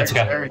okay. It's okay. It's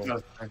There okay. we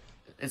go.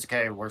 It's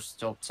okay. We're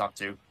still top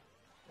 2.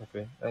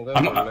 Okay. I'm going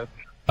I'm- for left.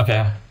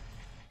 Okay.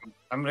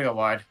 I'm gonna go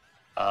wide.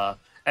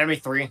 Enemy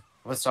 3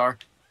 with Star.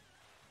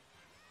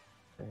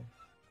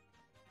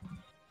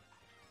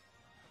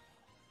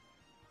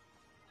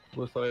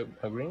 Blue side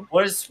a green.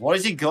 What is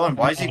he going?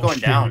 Why is he going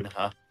down?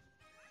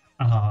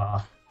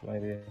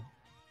 Maybe.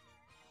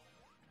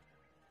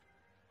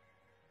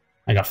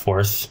 I got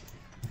 4th.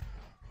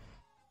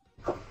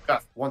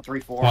 Got 1, 3,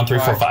 4. 1, 3,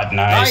 4, 5.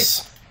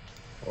 Nice.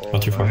 Oh,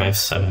 1, 3, 4, 5,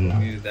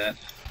 7. Use that.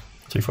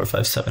 3, 4,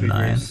 5, 7,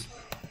 9.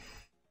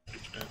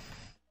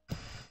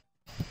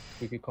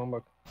 We could come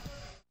back.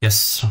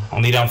 Yes,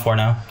 only down 4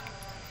 now.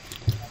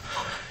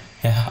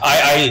 Yeah,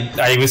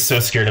 I was so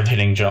scared of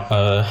hitting John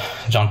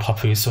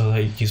Papu, so I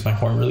used my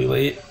horn really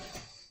late.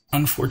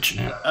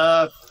 Unfortunate.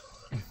 Who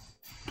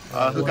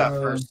got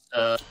first?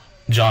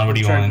 John, what do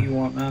you Track want? you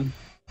want, man?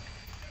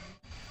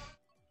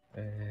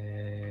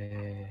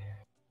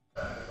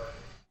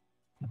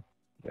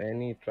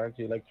 Any track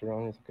you like to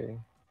run is okay.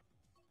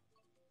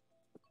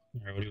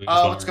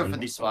 Let's go for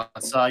these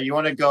spots. You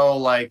want to go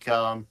like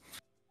cloud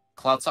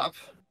top?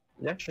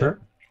 Yeah, Sure.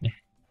 Yeah.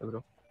 Let's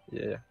go.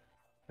 Yeah.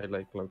 I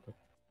like cloud top.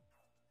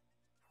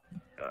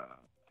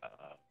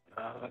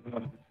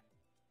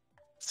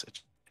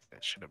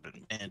 That should have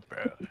been banned,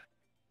 bro.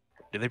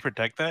 Did they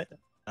protect that?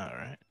 All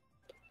right.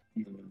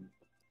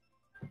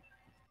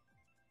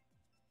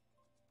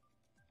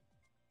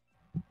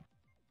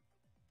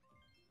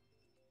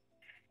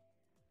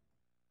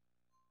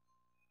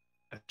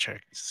 That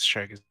track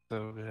is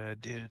so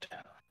good, dude.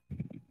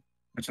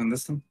 Which one?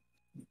 This one?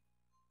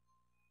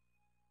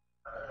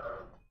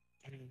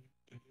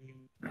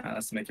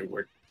 Let's make it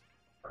work.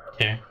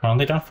 Okay, we're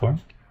only down 4.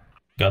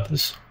 Got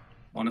this.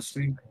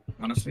 Honestly,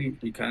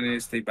 you kind of need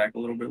to stay back a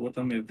little bit with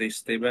them if they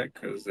stay back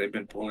because they've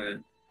been pulling it.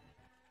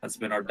 That's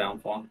been our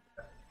downfall.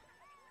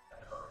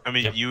 I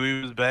mean, Yep.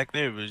 Yui was back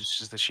there, but it's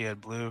just that she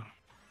had blue.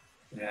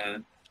 Yeah.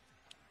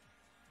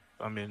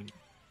 I mean,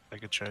 I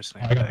could try I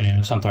sniping. got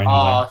bananas. I'm throwing them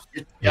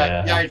away.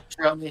 Yeah, you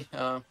trailed me.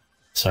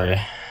 Sorry.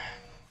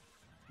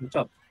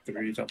 Top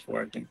 3, top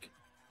 4, I think.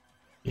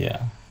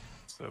 Yeah.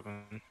 7.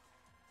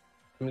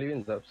 I'm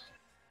leaving Zaps.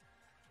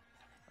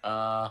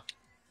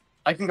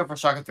 I can go for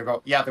shock if they're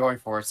going. Yeah, they're going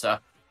for it. So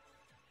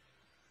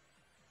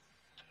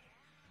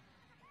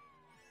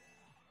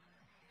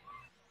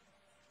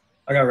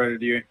I got ready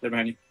to you. They're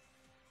behind you.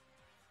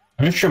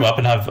 I'm gonna trim up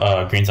and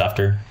have greens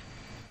after.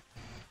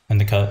 In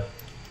the cut.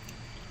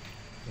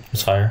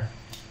 Just fire.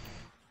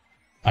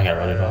 I got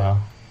ready to go.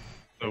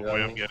 The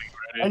way I'm getting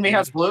ready. enemy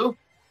has blue.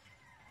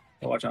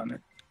 Oh, watch on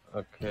it.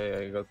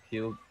 Okay, I got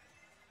killed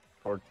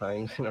 4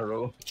 times in a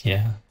row.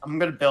 Yeah. I'm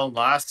gonna build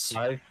last.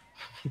 5.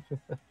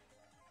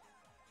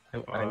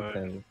 I'm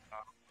 10.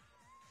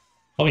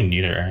 Probably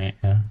need it, right?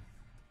 Yeah.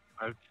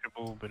 I have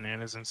triple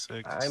bananas and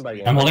 6. I'm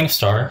buying. I'm holding a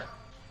star.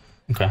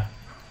 Okay.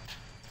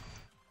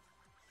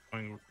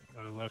 Going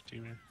left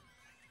even.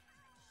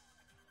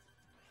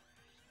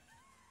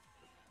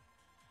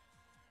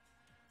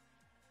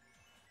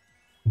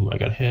 Ooh, I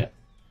got hit.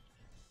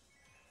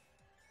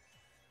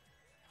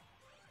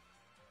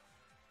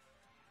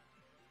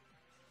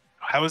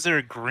 How is there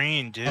a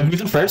green, dude?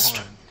 Who's in first?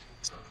 Come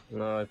on.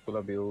 No, I pull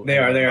up BU. They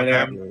are.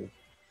 BU.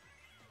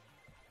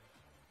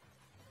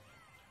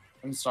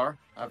 I'm star.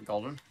 I have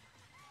golden.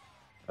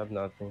 I have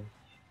nothing.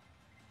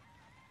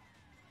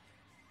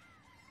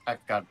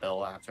 I've got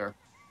Bill after.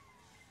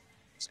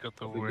 It's got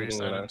the We're worst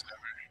getting items.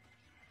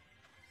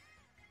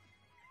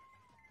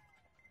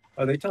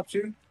 Are they top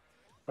 2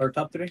 or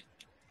top 3?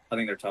 I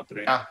think they're top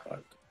 3. Yeah.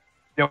 Fuck.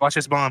 Yo, watch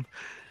this bomb.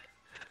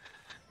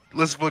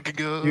 Let's fucking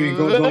go. You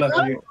go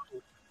left.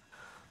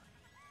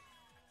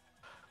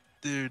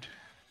 Dude.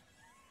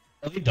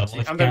 Are they double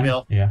I'm gonna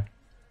Bill. Yeah.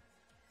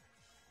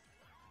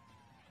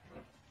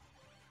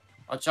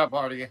 Watch out,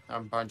 party.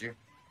 I'm behind you.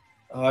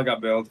 Oh, I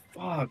got build.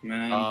 Fuck,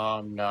 man.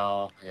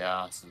 No.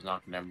 Yeah, this is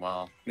not gonna end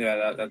well.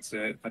 Yeah, that's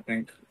it. I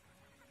think.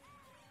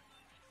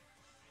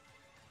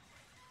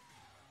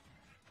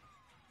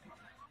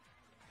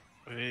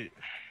 Wait.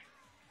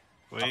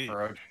 Off Wait. the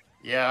road.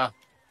 Yeah.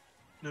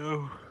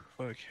 No.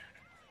 Fuck.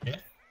 Yeah.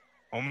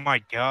 Oh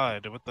my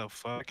god. What the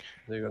fuck?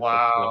 They got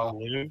Wow.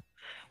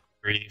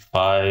 3,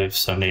 5,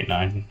 7, 8,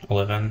 9,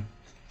 11.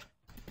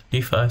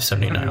 3, 5,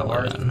 7, 8, 9,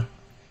 11.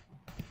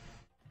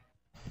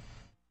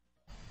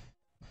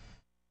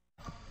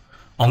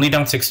 Only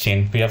down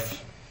 16. We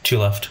have 2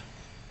 left.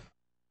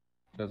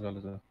 Let's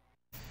go.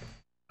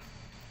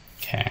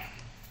 Okay.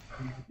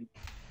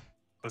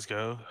 Let's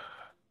go.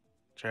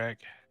 Track.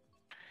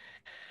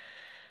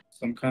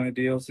 Some kind of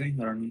DLC.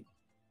 I don't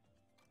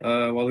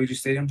know. Waluigi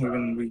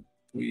Stadium.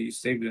 We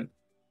saved it.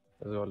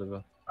 Let's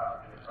go.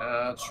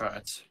 Let's try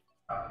it.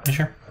 Yeah,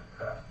 sure.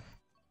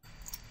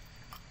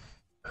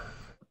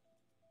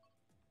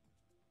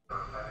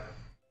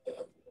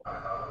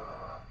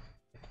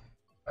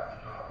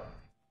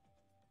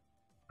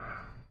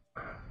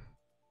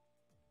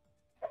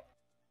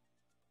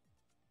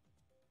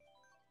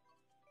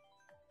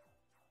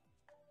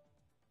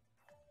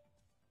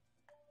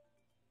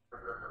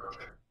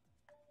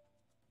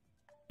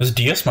 Was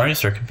DS Mario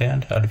Circuit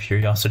banned out of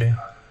curiosity?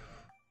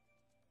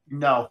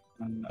 No.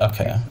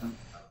 Okay.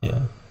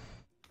 Yeah.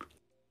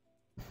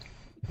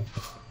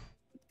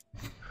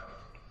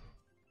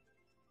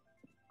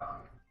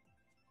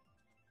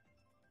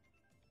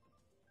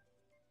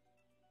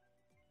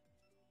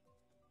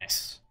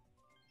 Nice.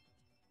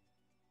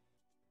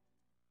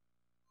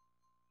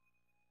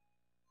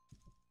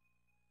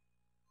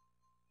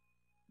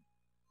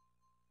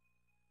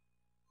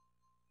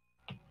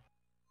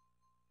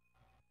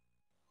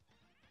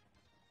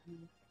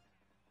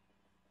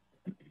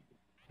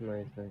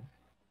 Nice.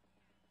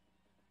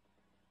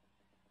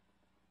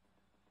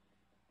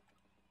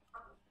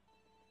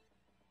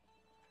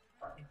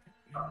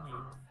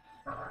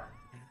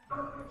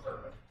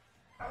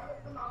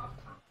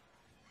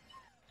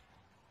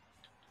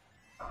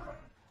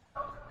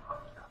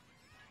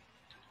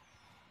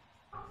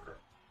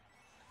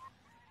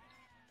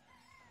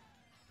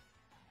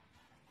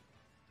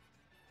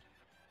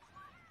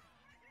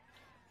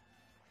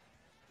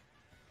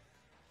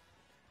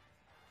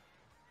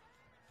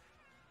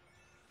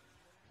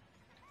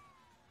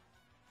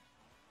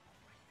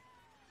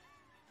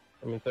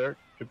 I'm in third.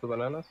 Triple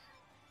bananas.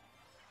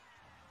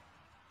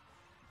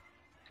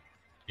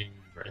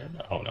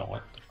 Red? Oh no,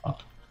 what the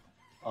fuck?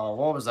 Oh,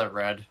 what was that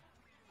red?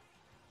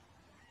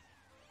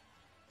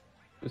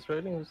 Who's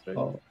trading?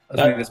 Oh,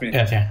 that's me.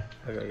 Yeah.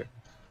 Okay.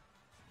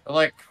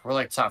 We're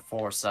like top 4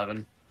 or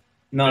 7.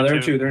 No, They're they're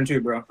in 2. They're in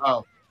 2, bro.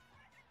 Oh,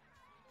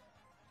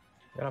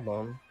 Got a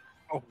bomb.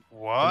 Oh,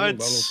 I didn't what?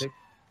 bomb me tick.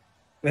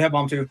 They have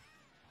bomb 2.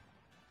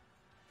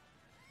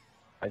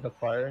 I got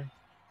fire.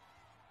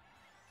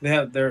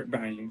 They're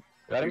behind you.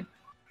 Got him?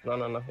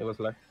 No. It was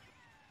left.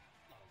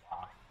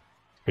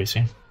 Crazy.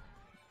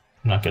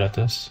 I'm not good at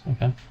this.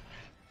 Okay.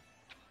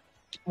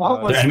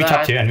 what was Enemy top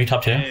that? 2. Enemy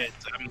top 2. Shit,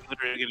 I'm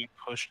literally getting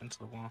pushed into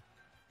the wall.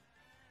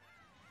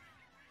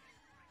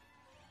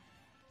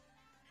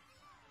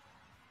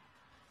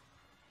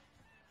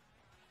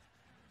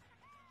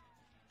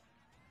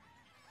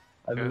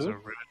 I There's a blew.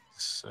 red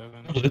 7.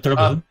 Oh, they're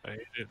blue. I hate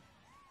it.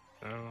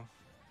 No.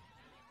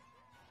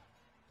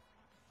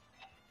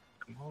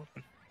 Come on.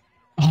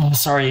 Oh,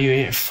 sorry, you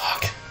ate.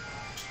 Fuck.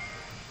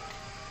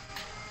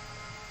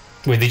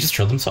 Wait, they just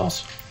killed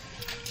themselves?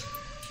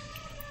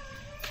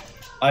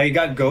 I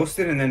got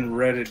ghosted and then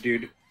read it,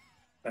 dude.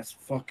 That's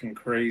fucking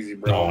crazy,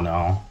 bro. Oh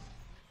no.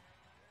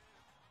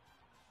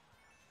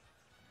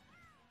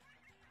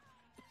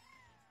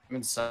 I'm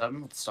in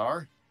 7 with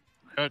star.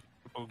 I got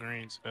triple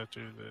greens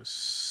after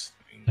this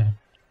thing. Yeah.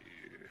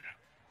 here.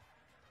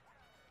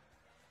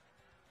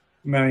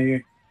 Man,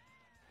 you.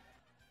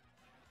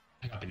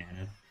 I got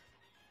banana.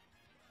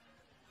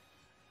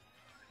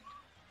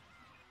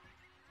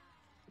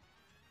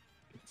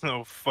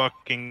 No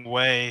fucking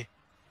way.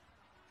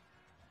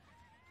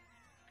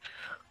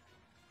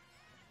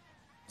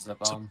 Is that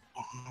bomb?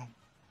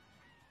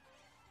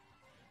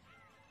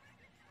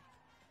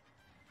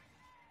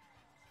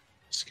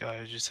 This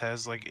guy just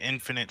has like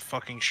infinite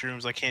fucking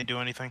shrooms. I can't do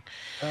anything.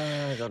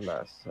 I got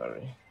last.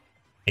 Sorry.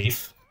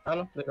 8th. I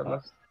don't know, they got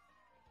lost.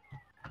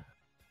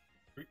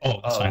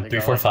 Oh, that's Oh, fine. they 3,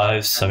 got 4, like 5,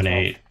 10, 7, 12.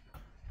 8.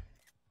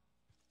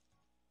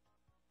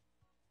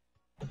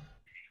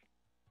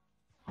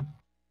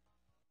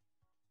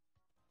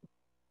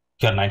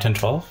 Got 9, 10,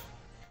 12?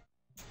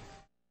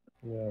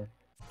 Yeah.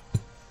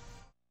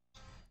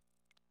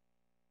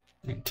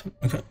 9, 10,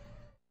 okay.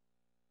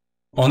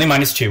 Only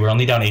 -2. We're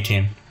only down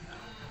 18.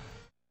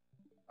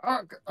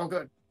 Oh,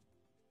 good.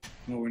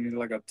 No, we need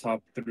like a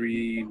top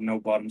 3, no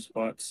bottom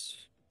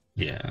spots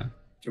Yeah.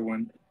 to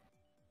win.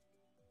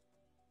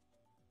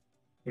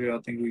 What do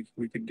y'all think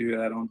we could do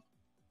that on? Do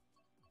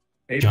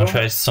 8 you want to bow?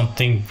 try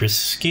something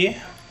risky?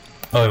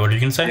 Oh, wait, what are you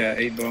going to say? Yeah,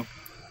 8 bow.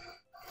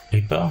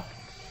 8 bow?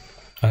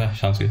 Okay,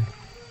 sounds good.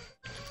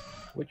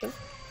 Which one?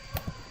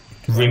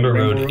 Rainbow Rainbow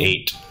Road Road?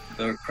 8.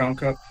 The Crown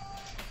Cup.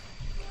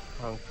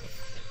 Oh,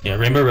 Yeah,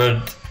 Rainbow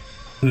Road,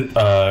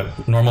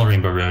 normal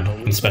Rainbow Road,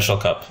 and Special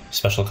Cup.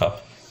 Special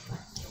Cup.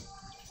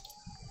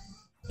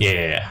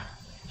 Yeah.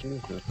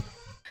 Jesus.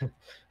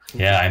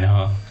 Yeah, I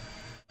know.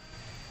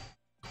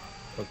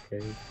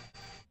 Okay.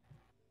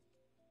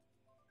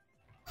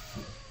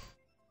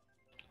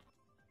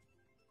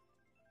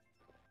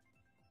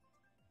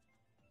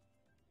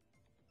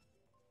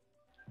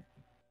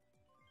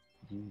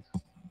 Jeez.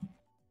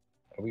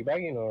 Are we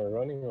bagging or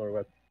running or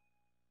what?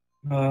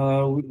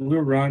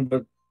 We're run,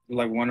 but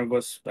like one of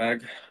us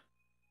bag. Do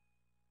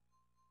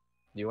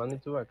you want me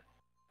to bag?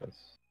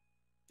 Yes.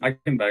 I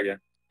can bag it.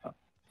 I'll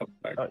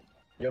bag.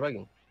 You're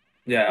bagging.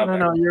 Yeah, I'll No,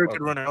 bag. no, you're a good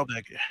Okay. runner. I'll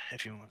back you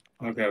if you want.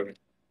 Okay.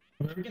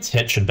 Whoever gets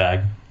hit should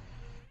bag.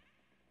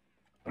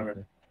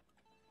 Okay.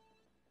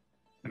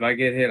 If I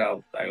get hit,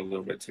 I'll bag a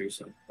little bit too.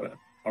 So, but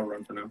I'll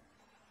run for now.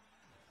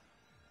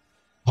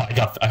 Oh,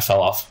 I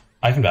fell off.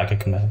 I can bag, I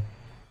can bag.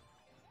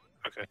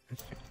 Okay.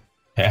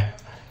 Yeah.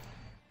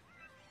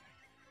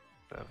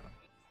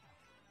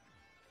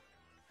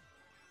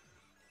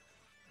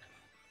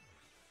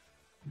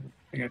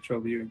 I think I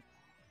trouble you.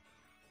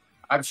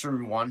 I'm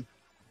streaming 1.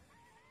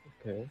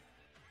 Okay.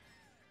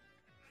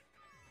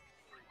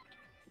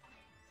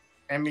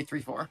 Enemy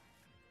 3-4.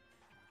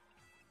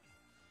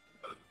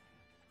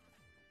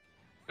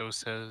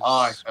 Ghost has.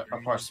 Oh, I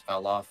of course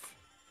fell off.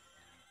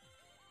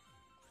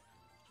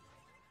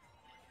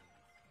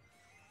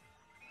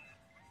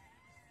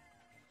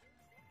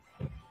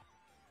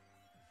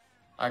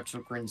 I have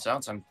 2 green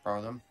sounds. I'm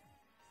for them.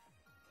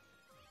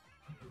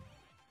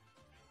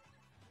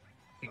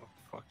 No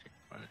fucking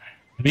way.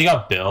 If you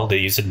got Bill, they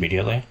use it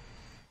immediately.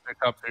 Back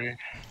up 3.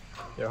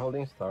 You're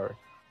holding star.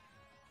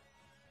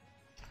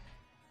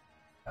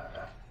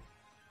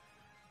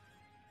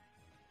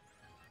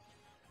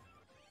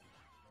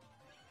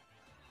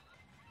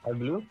 I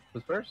blue?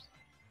 Who's first?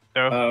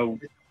 So,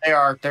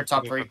 They're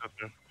top 3.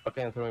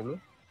 Okay, I'm throwing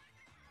blue.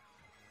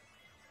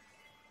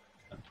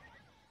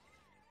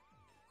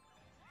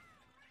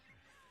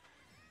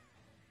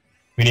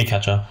 We need to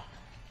catch up.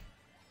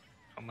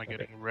 How am I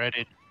getting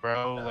reddit,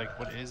 bro? Like,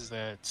 what is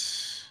that?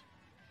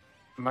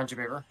 Mind you,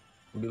 Beaver.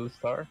 Blue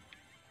star.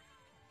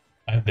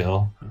 I have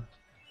Bill.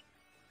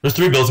 There's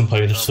 3 Bills in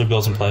play. There's 3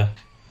 Bills in play.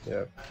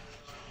 Yeah.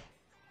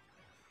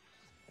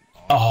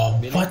 Oh,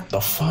 what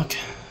the fuck?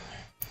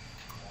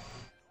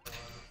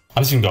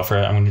 I'm just gonna go for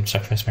it. I'm gonna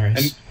sacrifice my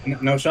race.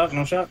 And no shot.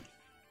 No shot.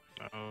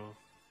 Oh.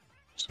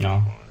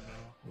 No.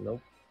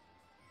 Nope.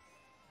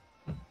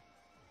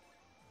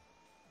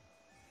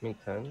 Me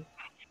 10.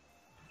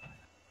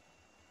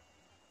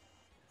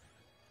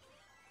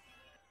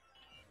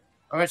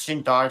 I'm gonna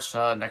chain dodge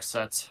next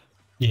set.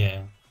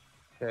 Yeah.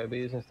 Okay, I'll be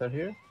using star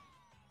here.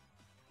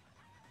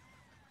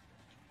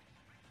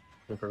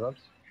 Super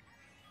rubs.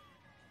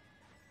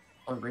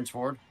 On greens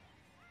forward.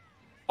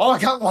 Oh, I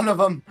got one of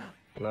them.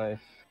 Nice.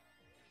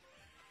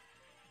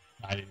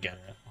 I didn't get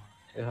it.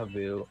 You have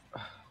Bill.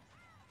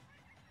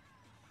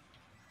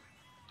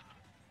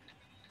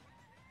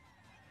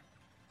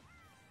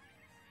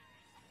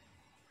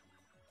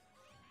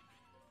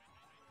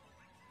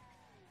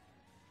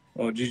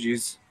 Oh,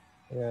 GG's.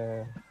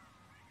 Yeah.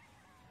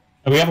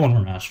 Oh, we have one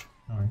more match.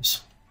 No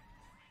worries.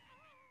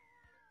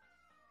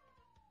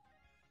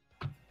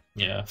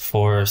 Yeah,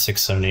 4,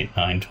 6, 7, 8,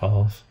 9,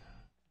 12.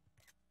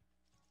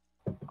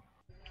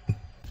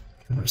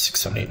 4, 6,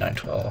 7, 8, 9,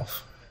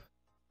 12.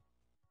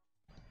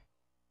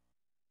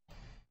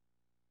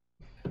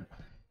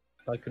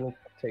 I couldn't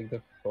take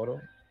the photo.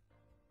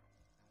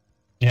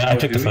 Yeah, I Oh,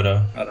 took the do we?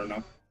 photo. I don't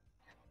know.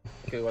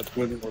 Okay, what?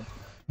 With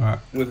Alright.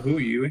 with who,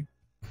 Yui?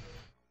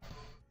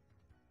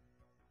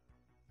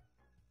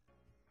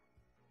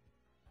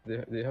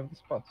 They have the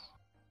spots.